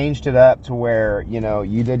they changed it up to where,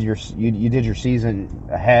 you did your season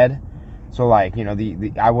ahead. So like,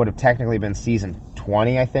 I would have technically been season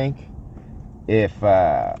 20, I think, if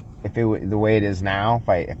it the way it is now,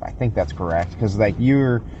 if I think that's correct, because like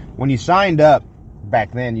when you signed up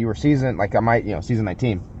back then, you were season, like season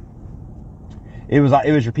 19. It was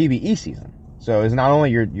your PBE season, so it was not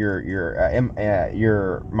only your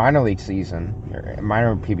minor league season, your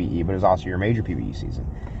minor PBE, but it was also your major PBE season.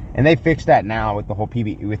 And they fixed that now with the whole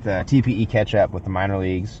PBE, with the TPE catch up with the minor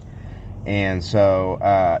leagues. And so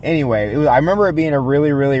anyway, I remember it being a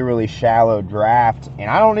really, really, really shallow draft,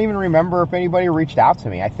 and I don't even remember if anybody reached out to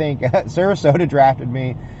me. I think Sarasota drafted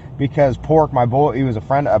me because Pork, my boy, he was a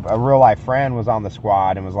friend, a real life friend, was on the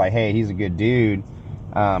squad and was like, "Hey, he's a good dude.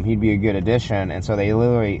 He'd be a good addition." And so they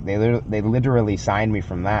literally signed me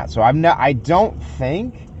from that. So I don't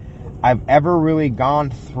think I've ever really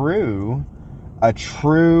gone through a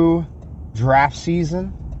true draft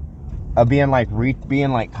season of being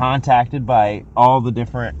contacted by all the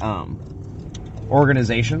different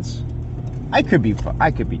organizations. I could be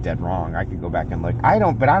dead wrong. I could go back and look. I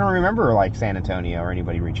don't remember like San Antonio or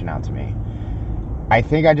anybody reaching out to me. I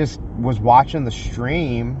think I just was watching the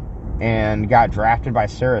stream and got drafted by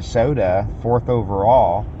Sarasota, 4th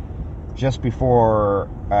overall, just before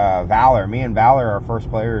Valor. Me and Valor, our first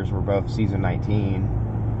players, were both season 19,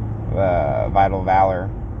 Vital Valor,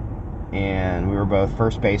 and we were both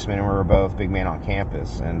first baseman and we were both big man on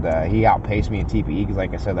campus. And he outpaced me in TPE because,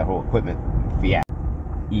 like I said, that whole equipment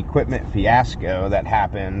fiasco that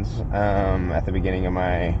happened at the beginning of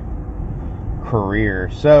my career.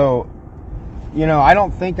 So, I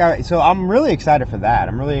don't think so I'm really excited for that.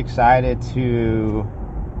 I'm really excited to,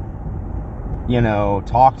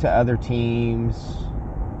 talk to other teams,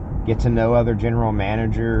 get to know other general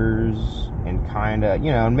managers, and kind of,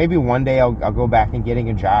 and maybe one day I'll go back and getting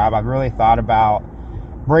a job. I've really thought about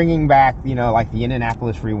bringing back, like the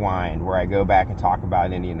Indianapolis Rewind, where I go back and talk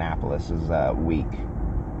about Indianapolis's week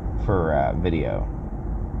for video,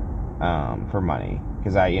 for money.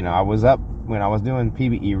 Because I was up, when I was doing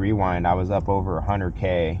PBE Rewind, I was up over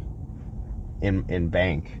 100K in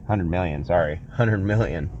bank, 100 million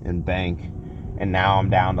in bank. And now I'm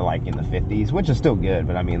down to like in the 50s, which is still good,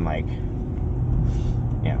 but I mean, like,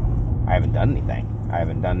 I haven't done anything. I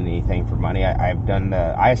haven't done anything for money. I've done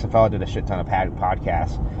ISFL, did a shit ton of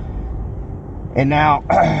podcasts, and now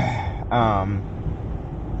I'm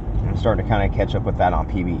starting to kind of catch up with that on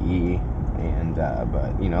PBE, and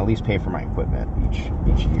but at least pay for my equipment each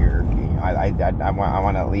year. I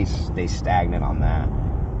want to at least stay stagnant on that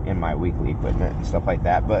in my weekly equipment and stuff like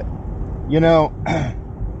that. But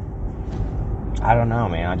I don't know,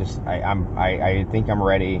 man. I think I'm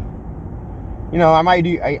ready. I might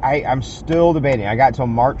do. I'm still debating. I got till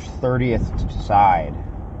March 30th to decide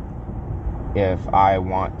if I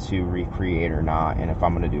want to recreate or not, and if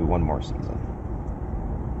I'm going to do one more season.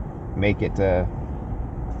 Make it to,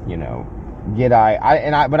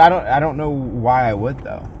 but I don't know why I would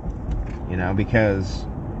though. Because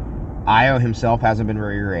Io himself hasn't been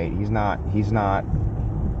very great. He's not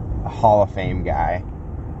a Hall of Fame guy.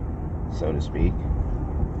 so to speak.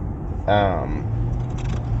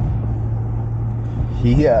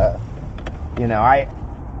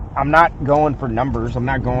 I'm not going for numbers. I'm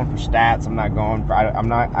not going for stats. I'm not going for,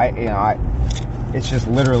 it's just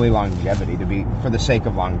literally longevity, for the sake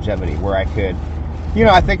of longevity, where I could,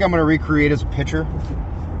 I think I'm going to recreate as a pitcher.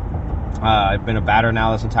 I've been a batter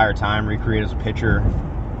now this entire time, recreate as a pitcher,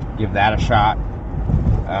 give that a shot.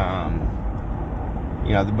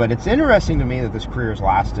 But it's interesting to me that this career has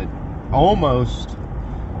lasted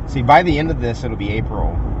by the end of this, it'll be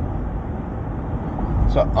April.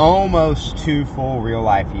 So almost 2 full real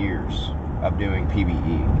life years of doing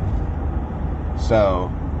PBE.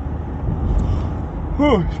 So,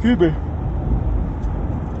 excuse me.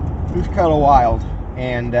 It's kind of wild.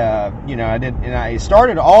 And, all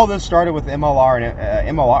this started with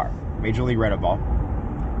MLR, Major League Reddit Ball.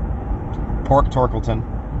 Pork Torkelton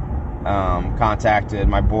contacted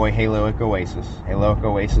my boy Heroic Oasis. Heroic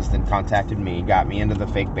Oasis then contacted me, got me into the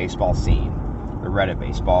fake baseball scene, the Reddit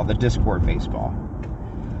baseball, the Discord baseball.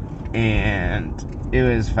 And it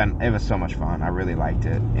was fun. It was so much fun. I really liked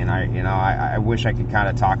it. And I wish I could kind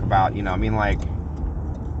of talk about,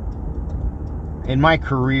 in my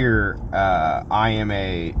career, I am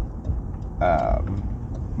a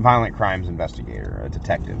violent crimes investigator, a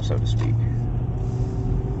detective, so to speak.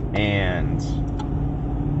 And,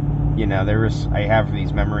 I have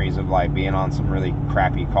these memories of like being on some really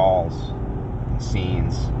crappy calls and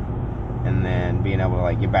scenes, and then being able to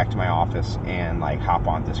like get back to my office and like hop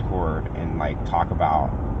on Discord and like talk about,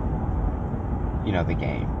 the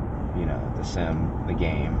game, the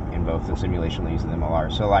game in both the simulation leagues and the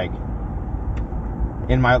MLR. So like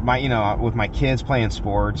in my with my kids playing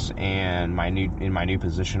sports and in my new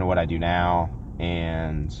position of what I do now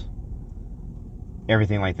and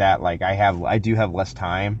everything like that, like I do have less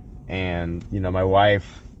time. And my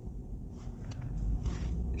wife,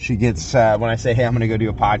 she gets when I say, hey, I'm gonna go do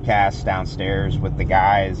a podcast downstairs with the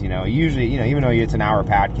guys, usually, even though it's an hour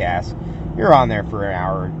podcast, you're on there for an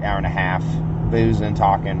hour and a half, boozing,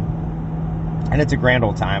 talking, and it's a grand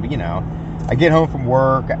old time. But I get home from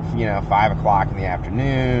work at 5 o'clock in the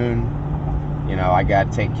afternoon. I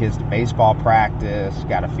got to take kids to baseball practice,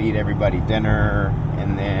 got to feed everybody dinner,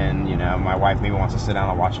 and then, my wife maybe wants to sit down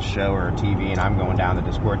and watch a show or a TV, and I'm going down the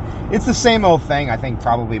Discord. It's the same old thing I think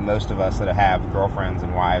probably most of us that have girlfriends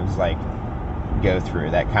and wives, like, go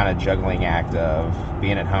through. That kind of juggling act of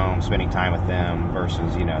being at home, spending time with them,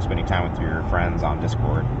 versus, spending time with your friends on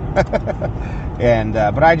Discord. And,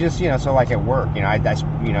 but I just, so like at work, when I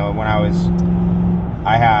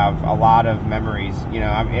have a lot of memories,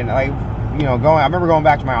 I remember going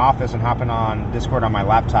back to my office and hopping on Discord on my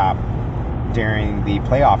laptop during the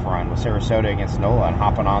playoff run with Sarasota against NOLA and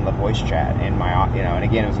hopping on the voice chat in my, and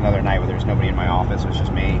again, it was another night where there was nobody in my office, it was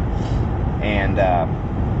just me. And,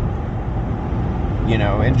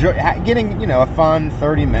 getting, a fun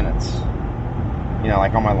 30 minutes,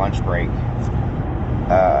 like on my lunch break,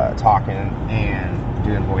 talking and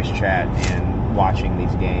doing voice chat and watching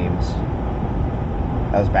these games.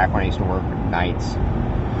 That was back when I used to work nights.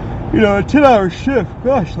 A 10-hour shift.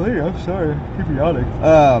 Gosh, lady, I'm sorry. Keep yawning.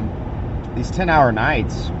 These 10-hour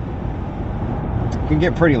nights can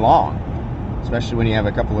get pretty long, especially when you have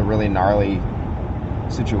a couple of really gnarly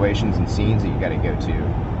situations and scenes that you got to go to.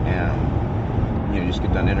 And, you just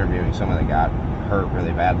get done interviewing someone that got hurt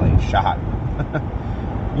really badly, shot.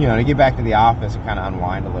 To get back to the office and kind of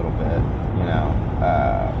unwind a little bit,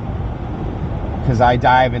 because I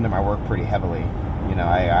dive into my work pretty heavily.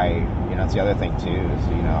 It's the other thing too, is,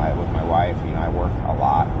 with my wife, I work a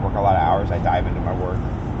lot of hours, I dive into my work.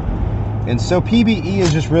 And so PBE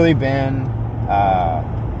has just really been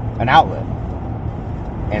an outlet.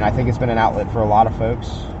 And I think it's been an outlet for a lot of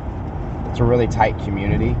folks. It's a really tight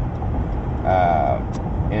community.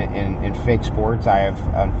 In fake sports, I have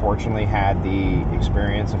unfortunately had the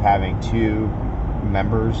experience of having 2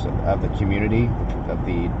 members of the community, of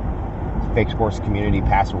the fake sports community,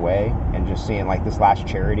 pass away, and just seeing like this last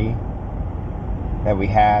charity that we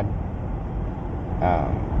had,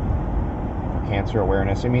 cancer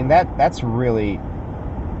awareness. I mean, that's really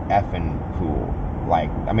effing cool.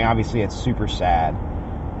 Like, obviously it's super sad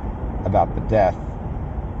about the death,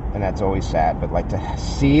 and that's always sad, but like to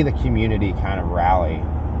see the community kind of rally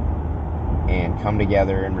and come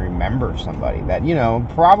together and remember somebody that,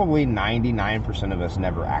 probably 99% of us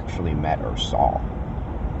never actually met or saw.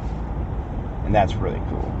 And that's really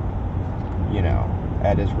cool.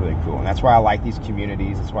 That is really cool. And that's why I like these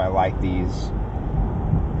communities. That's why I like these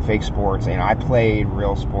fake sports. I played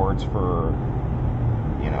real sports for,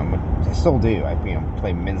 I still do. I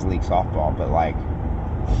play men's league softball, but like,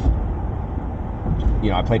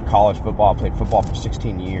 I played college football. I played football for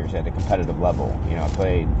 16 years at a competitive level. I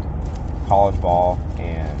played college ball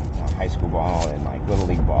and high school ball and like little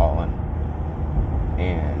league ball,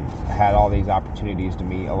 and had all these opportunities to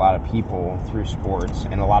meet a lot of people through sports,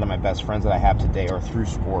 and a lot of my best friends that I have today are through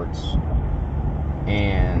sports.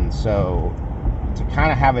 And so to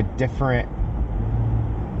kind of have a different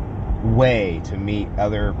way to meet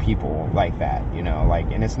other people like that,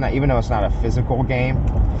 and it's not, even though it's not a physical game,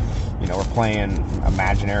 we're playing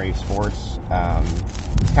imaginary sports, it's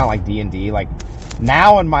kind of like D&D. Like,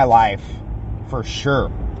 now in my life, for sure,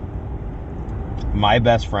 my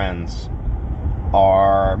best friends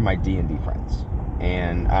are my D&D friends,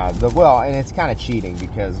 and and it's kind of cheating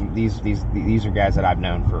because these are guys that I've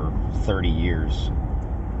known for 30 years,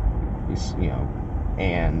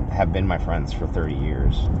 and have been my friends for 30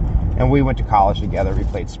 years. And we went to college together. We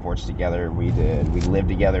played sports together. We lived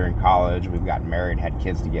together in college. We've gotten married, had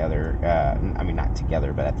kids together. Not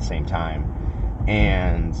together, but at the same time.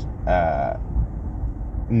 And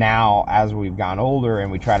now, as we've gotten older and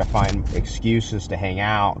we try to find excuses to hang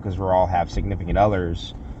out because we all have significant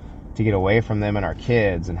others, to get away from them and our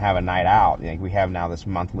kids and have a night out. Like, we have now this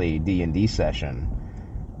monthly D&D session.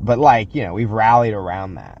 But we've rallied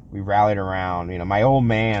around that. We've rallied around, my old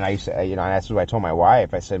man. I used to, that's what I told my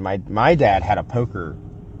wife. I said, my dad had a poker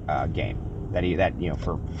game that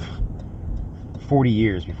for 40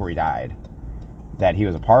 years before he died, that he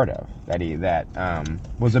was a part of, that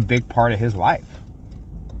was a big part of his life.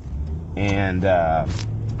 And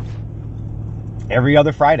every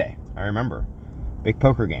other Friday, I remember, big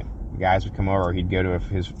poker game. The guys would come over. He'd go to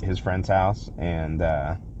his friend's house, and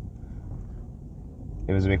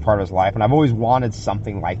it was a big part of his life. And I've always wanted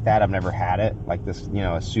something like that. I've never had it, like this,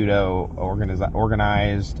 a pseudo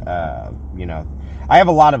organized. I have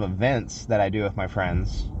a lot of events that I do with my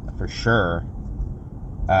friends, for sure.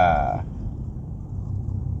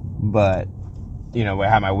 But I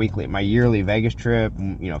have my yearly Vegas trip.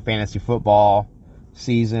 Fantasy football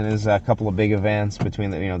season is a couple of big events between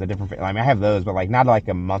the different. I have those, but not like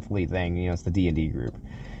a monthly thing. It's the D&D group.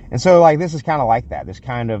 And so, this is kind of like that. This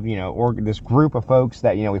kind of, this group of folks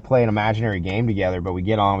that, we play an imaginary game together, but we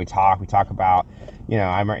get on, we talk about,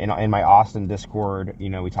 I'm in my Austin Discord,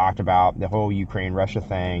 we talked about the whole Ukraine-Russia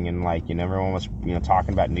thing, and everyone was,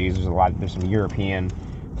 talking about news. There's some European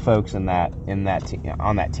folks on that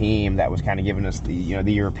team that was kind of giving us the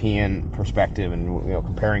European perspective, and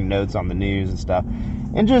comparing notes on the news and stuff.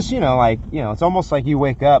 And just it's almost like you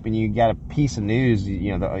wake up and you got a piece of news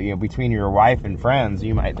between your wife and friends.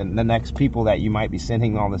 The next people that you might be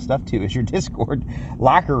sending all this stuff to is your Discord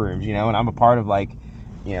locker rooms, and I'm a part of 8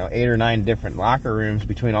 or 9 different locker rooms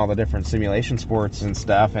between all the different simulation sports and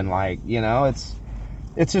stuff, and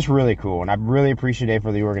it's just really cool, and I'm really appreciative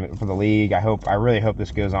for the league. I really hope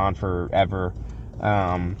this goes on forever.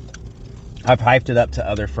 I've hyped it up to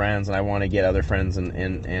other friends, and I want to get other friends, and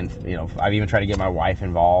I've even tried to get my wife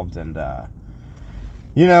involved, and so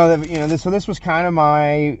this was kind of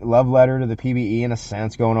my love letter to the PBE, in a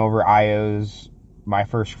sense, going over my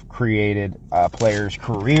first created player's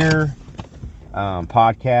career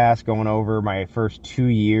podcast, going over my first 2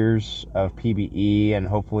 years of PBE, and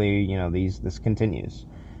hopefully this continues.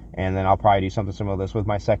 And then I'll probably do something similar to this with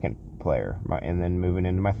my second player, and then moving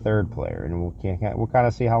into my third player, and we'll kind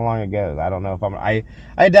of see how long it goes. I don't know if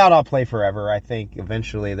I doubt I'll play forever. I think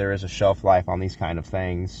eventually there is a shelf life on these kind of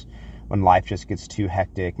things when life just gets too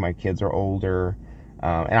hectic. My kids are older,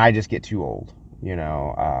 and I just get too old.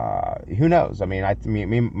 Who knows?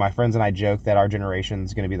 My friends and I joke that our generation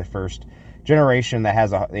is going to be the first generation that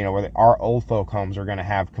has where our old folk homes are going to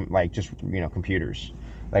have computers.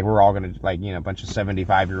 We're all going to a bunch of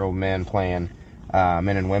 75-year-old men playing,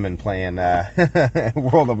 men and women playing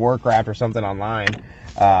World of Warcraft or something online,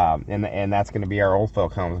 and that's going to be our old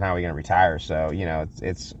folk homes. Now we're going to retire, so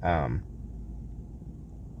it's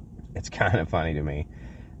kind of funny to me,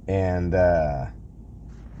 and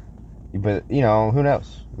but who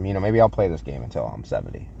knows? Maybe I'll play this game until I'm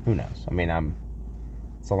 70. Who knows?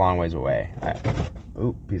 It's a long ways away.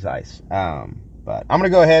 Piece of ice. But I'm gonna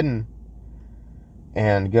go ahead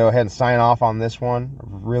and sign off on this one.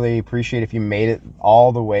 Really appreciate if you made it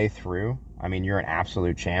all the way through. You're an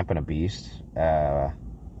absolute champ and a beast.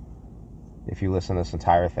 If you listen to this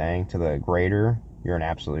entire thing to the grader, you're an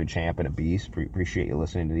absolute champ and a beast. Appreciate you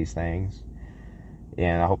listening to these things.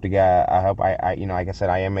 And I hope like I said,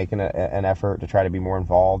 I am making an effort to try to be more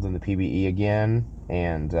involved in the PBE again.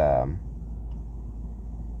 And,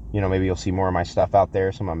 maybe you'll see more of my stuff out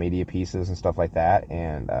there, some of my media pieces and stuff like that.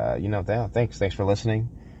 And, thanks for listening.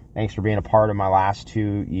 Thanks for being a part of my last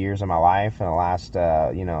 2 years of my life, and the last,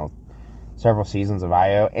 several seasons of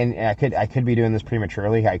IO, and I could be doing this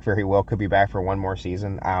prematurely. I very well could be back for one more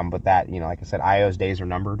season. But that, like I said, IO's days are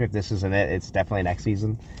numbered. If this isn't it, it's definitely next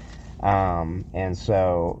season. And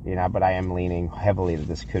so, but I am leaning heavily that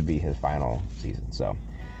this could be his final season. So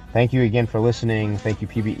thank you again for listening. Thank you,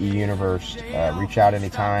 PBE Universe. Reach out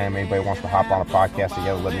anytime. Anybody wants to hop on a podcast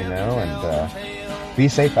together, let me know, and be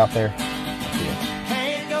safe out there.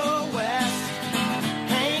 Can't go west,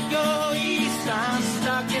 can't go east. I'm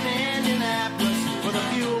stuck in Indianapolis with a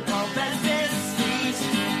fuel pump that fits east.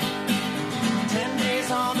 10 days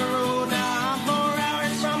on the road now, I'm 4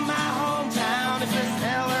 hours from my hometown. If it's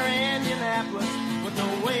hell or Indianapolis with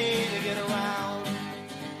no way to get around.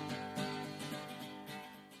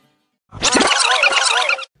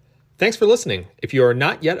 Thanks for listening. If you are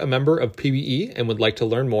not yet a member of PBE and would like to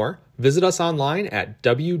learn more, visit us online at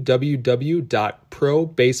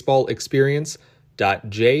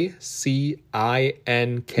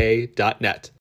www.probaseballexperience.jcink.net.